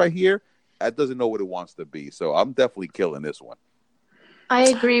 This right here, that doesn't know what it wants to be. So I'm definitely killing this one. I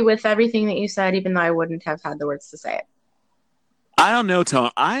agree with everything that you said, even though I wouldn't have had the words to say it. I don't know,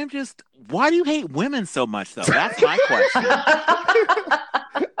 Tone. Why do you hate women so much, though? That's my question.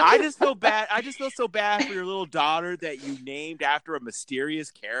 I just feel bad. I just feel so bad for your little daughter that you named after a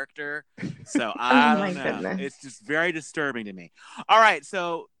mysterious character. So I don't know. Goodness. It's just very disturbing to me. All right,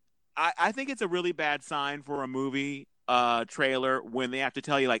 so I think it's a really bad sign for a movie trailer when they have to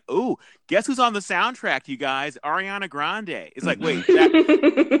tell you, like, "Oh, guess who's on the soundtrack, you guys? Ariana Grande." It's like, wait,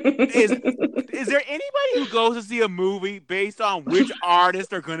 is there anybody who goes to see a movie based on which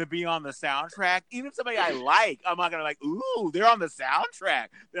artists are going to be on the soundtrack? Even if somebody I like, I'm not going to like, "Ooh, they're on the soundtrack."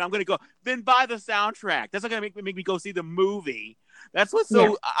 Then I'm going to go, then buy the soundtrack. That's not going to make me go see the movie. That's what's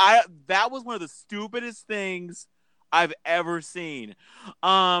so. Yeah. That was one of the stupidest things I've ever seen.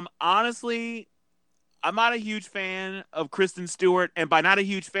 Honestly, I'm not a huge fan of Kristen Stewart, and by not a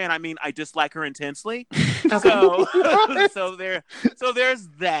huge fan, I mean I dislike her intensely. So there's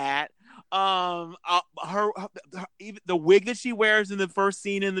that. Even the wig that she wears in the first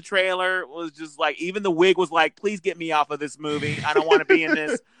scene in the trailer was just like, even the wig was like, "Please get me off of this movie. I don't want to be in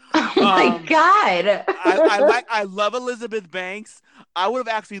this." Oh my God. I love Elizabeth Banks. I would have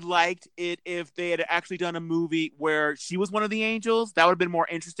actually liked it if they had actually done a movie where she was one of the angels. That would have been more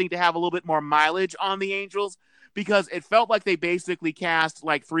interesting to have a little bit more mileage on the angels, because it felt like they basically cast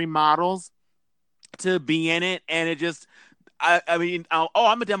like 3 models to be in it, and it just, I mean,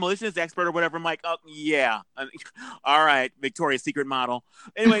 I'm a demolitionist expert or whatever. I'm like, oh yeah, all right, Victoria's Secret model.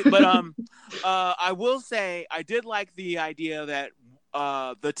 Anyway, but I will say I did like the idea that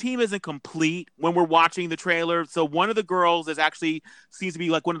the team isn't complete when we're watching the trailer. So one of the girls seems to be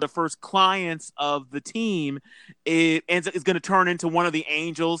like one of the first clients of the team. It is going to turn into one of the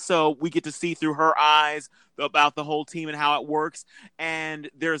angels. So we get to see through her eyes about the whole team and how it works. And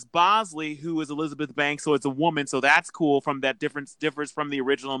there's Bosley, who is Elizabeth Banks, so it's a woman. So that's cool. From that differs from the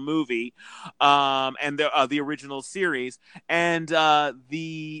original movie, and the original series. And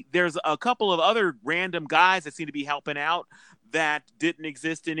there's a couple of other random guys that seem to be helping out that didn't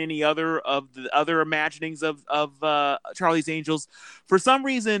exist in any other of the other imaginings of Charlie's Angels. For some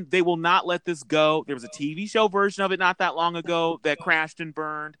reason, they will not let this go. There was a TV show version of it not that long ago that crashed and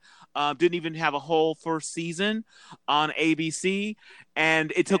burned. Didn't even have a whole first season on ABC,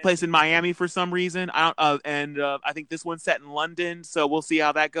 and it took place in Miami for some reason. I think this one's set in London, so we'll see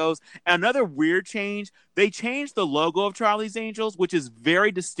how that goes. And another weird change: they changed the logo of Charlie's Angels, which is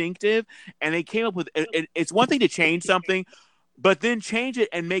very distinctive, and they came up with it's one thing to change something, but then change it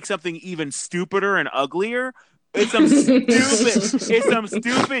and make something even stupider and uglier. It's some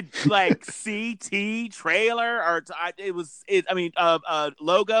stupid like CT trailer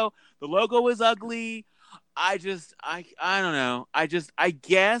logo. The logo is ugly. I don't know. I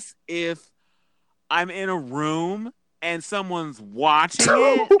guess if I'm in a room and someone's watching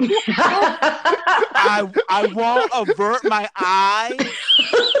it, I won't avert my eyes.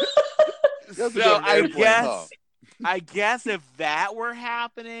 So I guess if that were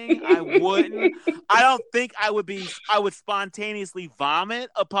happening, I wouldn't. I don't think I would spontaneously vomit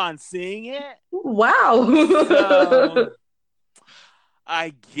upon seeing it. Wow. So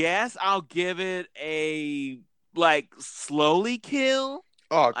I guess I'll give it a slowly kill.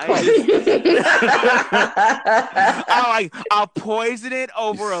 Oh, I'll poison it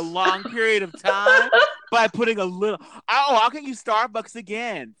over a long period of time by putting a little. Oh, I'll get you Starbucks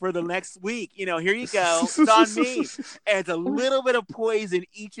again for the next week. Here you go. It's on me. And it's a little bit of poison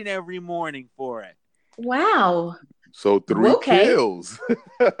each and every morning for it. Wow. So 3 kills.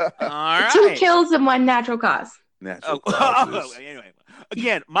 All right. 2 kills and 1 natural cause. Anyway,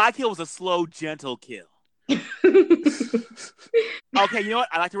 again, my kill was a slow, gentle kill. Okay, you know what?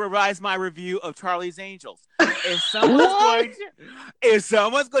 I like to revise my review of Charlie's Angels. If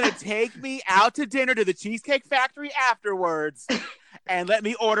someone's going to take me out to dinner to the Cheesecake Factory afterwards and let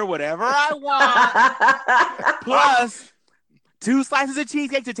me order whatever I want, plus 2 slices of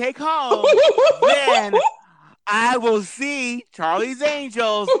cheesecake to take home, then I will see Charlie's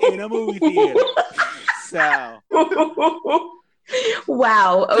Angels in a movie theater. So.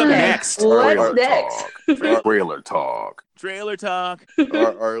 Wow. Okay. Next. What's next? Trailer talk. Trailer talk.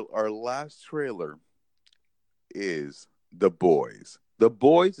 Our last trailer is The Boys. The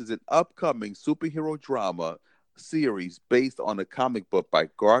Boys is an upcoming superhero drama series based on a comic book by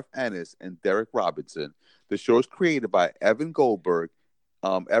Garth Ennis and Derek Robinson. The show is created by Evan Goldberg,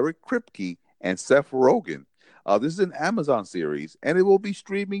 Eric Kripke, and Seth Rogen. This is an Amazon series, and it will be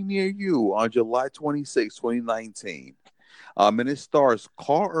streaming near you on July 26, 2019. And it stars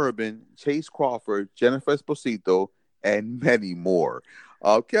Carl Urban, Chase Crawford, Jennifer Esposito, and many more.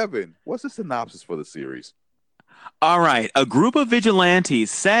 Kevin, what's the synopsis for the series? All right. A group of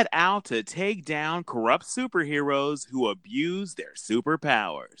vigilantes set out to take down corrupt superheroes who abuse their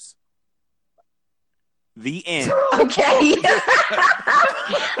superpowers. The end. Okay.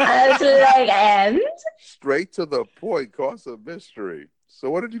 That's like end. Straight to the point, cause of mystery. So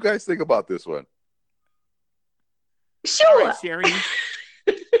what did you guys think about this one? Sure. All right, Sherry.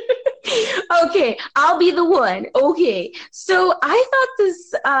 Okay, I'll be the one. Okay, so I thought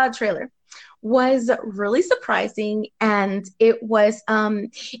this trailer was really surprising, and it was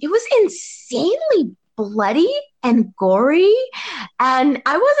insanely bloody and gory, and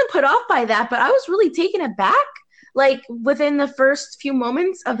I wasn't put off by that, but I was really taken aback. Like within the first few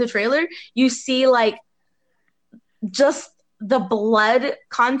moments of the trailer, you see like just the blood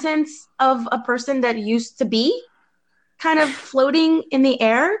contents of a person that used to be kind of floating in the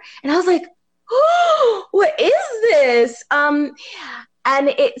air. And I was like, oh, what is this?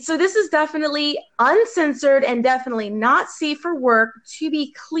 So this is definitely uncensored and definitely not safe for work, to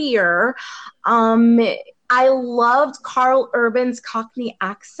be clear. I loved Carl Urban's Cockney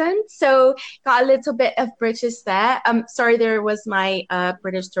accent, so got a little bit of British there. Sorry, there was my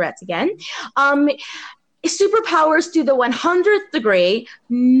British Tourette's again. Superpowers to the 100th degree,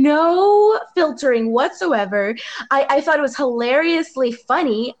 no filtering whatsoever. I thought it was hilariously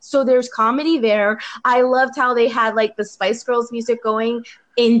funny, so there's comedy there. I loved how they had like the Spice Girls music going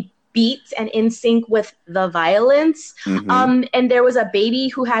in beat and in sync with the violence. Mhm. And there was a baby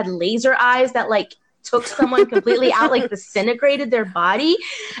who had laser eyes that like took someone completely out, like disintegrated their body.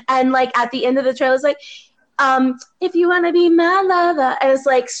 And like at the end of the trailer, it's like, if you want to be my lover, and it's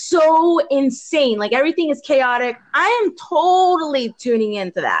like so insane. Like everything is chaotic. I am totally tuning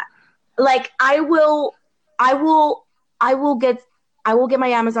into that. Like I will get my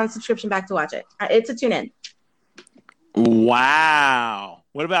Amazon subscription back to watch it. It's a tune in. Wow.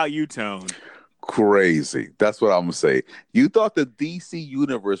 What about you, Tone? Crazy. That's what I'm gonna say. You thought the DC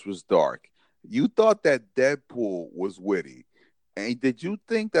universe was dark. You thought that Deadpool was witty. And did you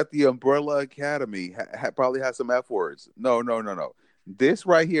think that the Umbrella Academy probably has some F words? No. This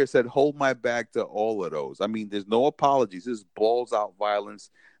right here said, hold my back to all of those. I mean, there's no apologies. This is balls out violence.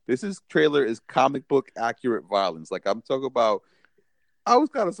 Trailer is comic book accurate violence. Like I'm talking about, I was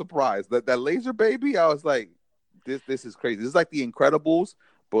kind of surprised that laser baby. I was like, this is crazy. This is like The Incredibles,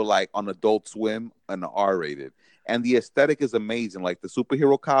 but like on Adult Swim and R-rated. And the aesthetic is amazing. Like the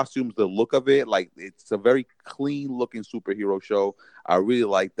superhero costumes, the look of it, like it's a very clean looking superhero show. I really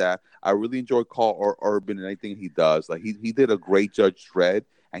like that. I really enjoy Carl Urban and anything he does. Like he did a great Judge Dredd,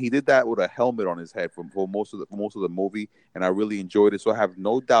 and he did that with a helmet on his head for most of the movie. And I really enjoyed it. So I have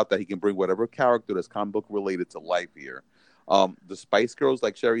no doubt that he can bring whatever character that's comic book related to life here. The Spice Girls,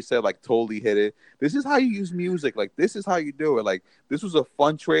 like Sherry said, like totally hit it. This is how you use music. Like this is how you do it. Like this was a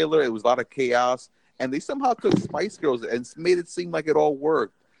fun trailer. It was a lot of chaos. And they somehow took Spice Girls and made it seem like it all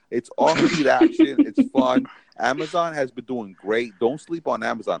worked. It's offbeat action. It's fun. Amazon has been doing great. Don't sleep on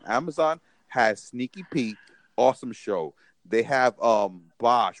Amazon. Amazon has Sneaky Pete, awesome show. They have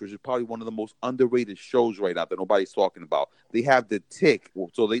Bosch, which is probably one of the most underrated shows right now that nobody's talking about. They have The Tick.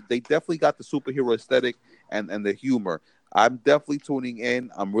 So they definitely got the superhero aesthetic and the humor. I'm definitely tuning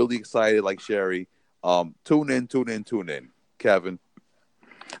in. I'm really excited, like Sherry. Tune in. Kevin.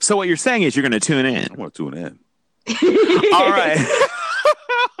 So what you're saying is you're going to tune in. I'm going to tune in. All right.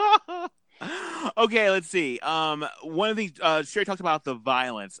 Okay, let's see. One of the things Sherry talked about the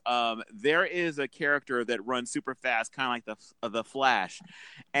violence. There is a character that runs super fast, kind of like the Flash,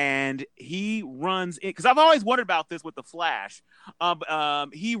 and he runs in because I've always wondered about this with the Flash.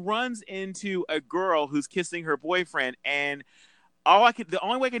 He runs into a girl who's kissing her boyfriend, and the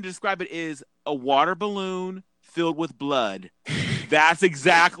only way I can describe it is a water balloon filled with blood. That's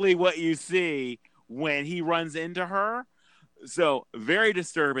exactly what you see when he runs into her. So very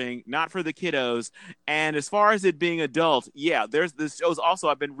disturbing, not for the kiddos. And as far as it being adult, yeah, there's this shows also.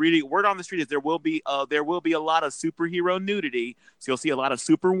 I've been reading word on the street is there will be a lot of superhero nudity. So you'll see a lot of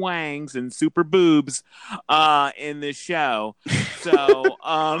super wangs and super boobs in this show. So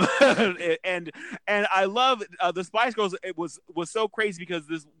and I love the Spice Girls. It was so crazy because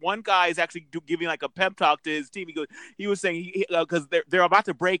this one guy is actually giving like a pep talk to his team. He was saying because they're about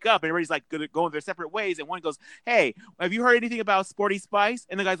to break up and everybody's like going to go in their separate ways. And one goes, "Hey, have you heard anything about Sporty Spice?"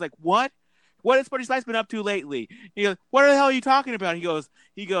 And the guy's like, "What? What has Sporty Spice been up to lately?" He goes, "What the hell are you talking about?" He goes,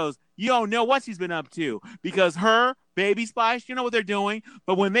 "You don't know what she's been up to because her, Baby Spice, you know what they're doing.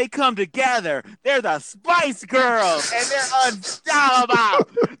 But when they come together, they're the Spice Girls and they're unstoppable.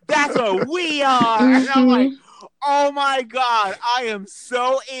 That's what we are." And I'm like, oh my God, I am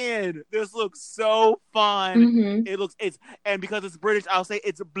so in. This looks so fun. And because it's British, I'll say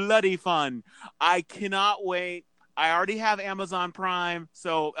it's bloody fun. I cannot wait. I already have Amazon Prime,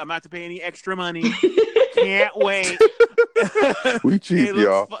 so I'm not have to pay any extra money. Can't wait. We cheap,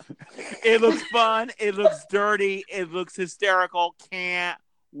 y'all. It looks fun. It looks dirty. It looks hysterical. Can't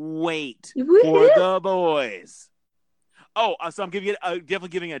wait for the boys. Oh, so I'm definitely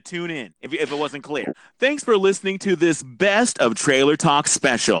giving a tune in if it wasn't clear. Thanks for listening to this Best of Trailer Talk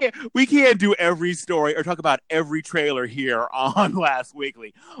special. We can't do every story or talk about every trailer here on Last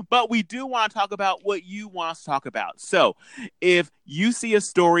Weekly, but we do want to talk about what you want us to talk about. So if you see a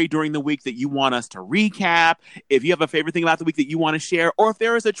story during the week that you want us to recap, if you have a favorite thing about the week that you want to share, or if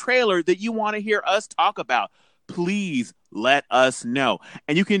there is a trailer that you want to hear us talk about, please let us know.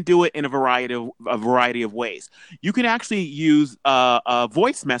 And you can do it in a variety of ways. You can actually use a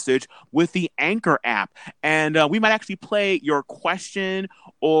voice message with the Anchor app. And we might actually play your question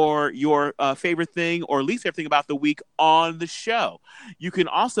or your favorite thing or least favorite thing about the week on the show. You can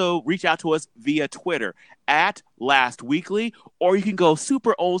also reach out to us via Twitter at Last Weekly, or you can go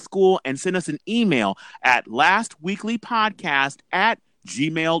super old school and send us an email at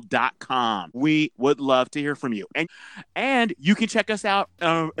lastweeklypodcast@gmail.com. We would love to hear from you. And you can check us out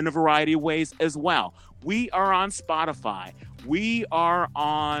in a variety of ways as well. We are on Spotify. We are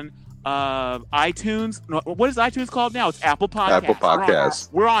on iTunes. What is iTunes called now? It's Apple Podcasts. Apple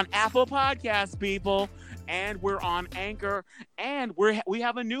Podcasts. We're on Apple Podcasts, people. and we're on Anchor, and we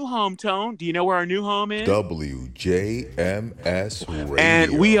have a new home, Tone. Do you know where our new home is? WJMS Radio.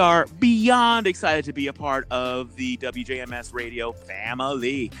 And we are beyond excited to be a part of the WJMS Radio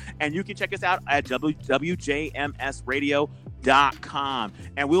family. And you can check us out at WJMSradio.com.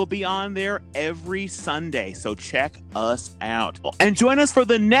 And we'll be on there every Sunday. So check us out. And join us for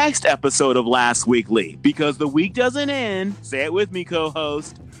the next episode of Last Weekly, because the week doesn't end. Say it with me,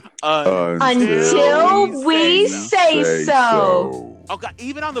 co-host. Until we say so. Oh God,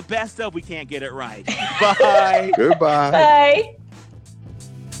 even on the best of, we can't get it right. Bye. Goodbye. Bye.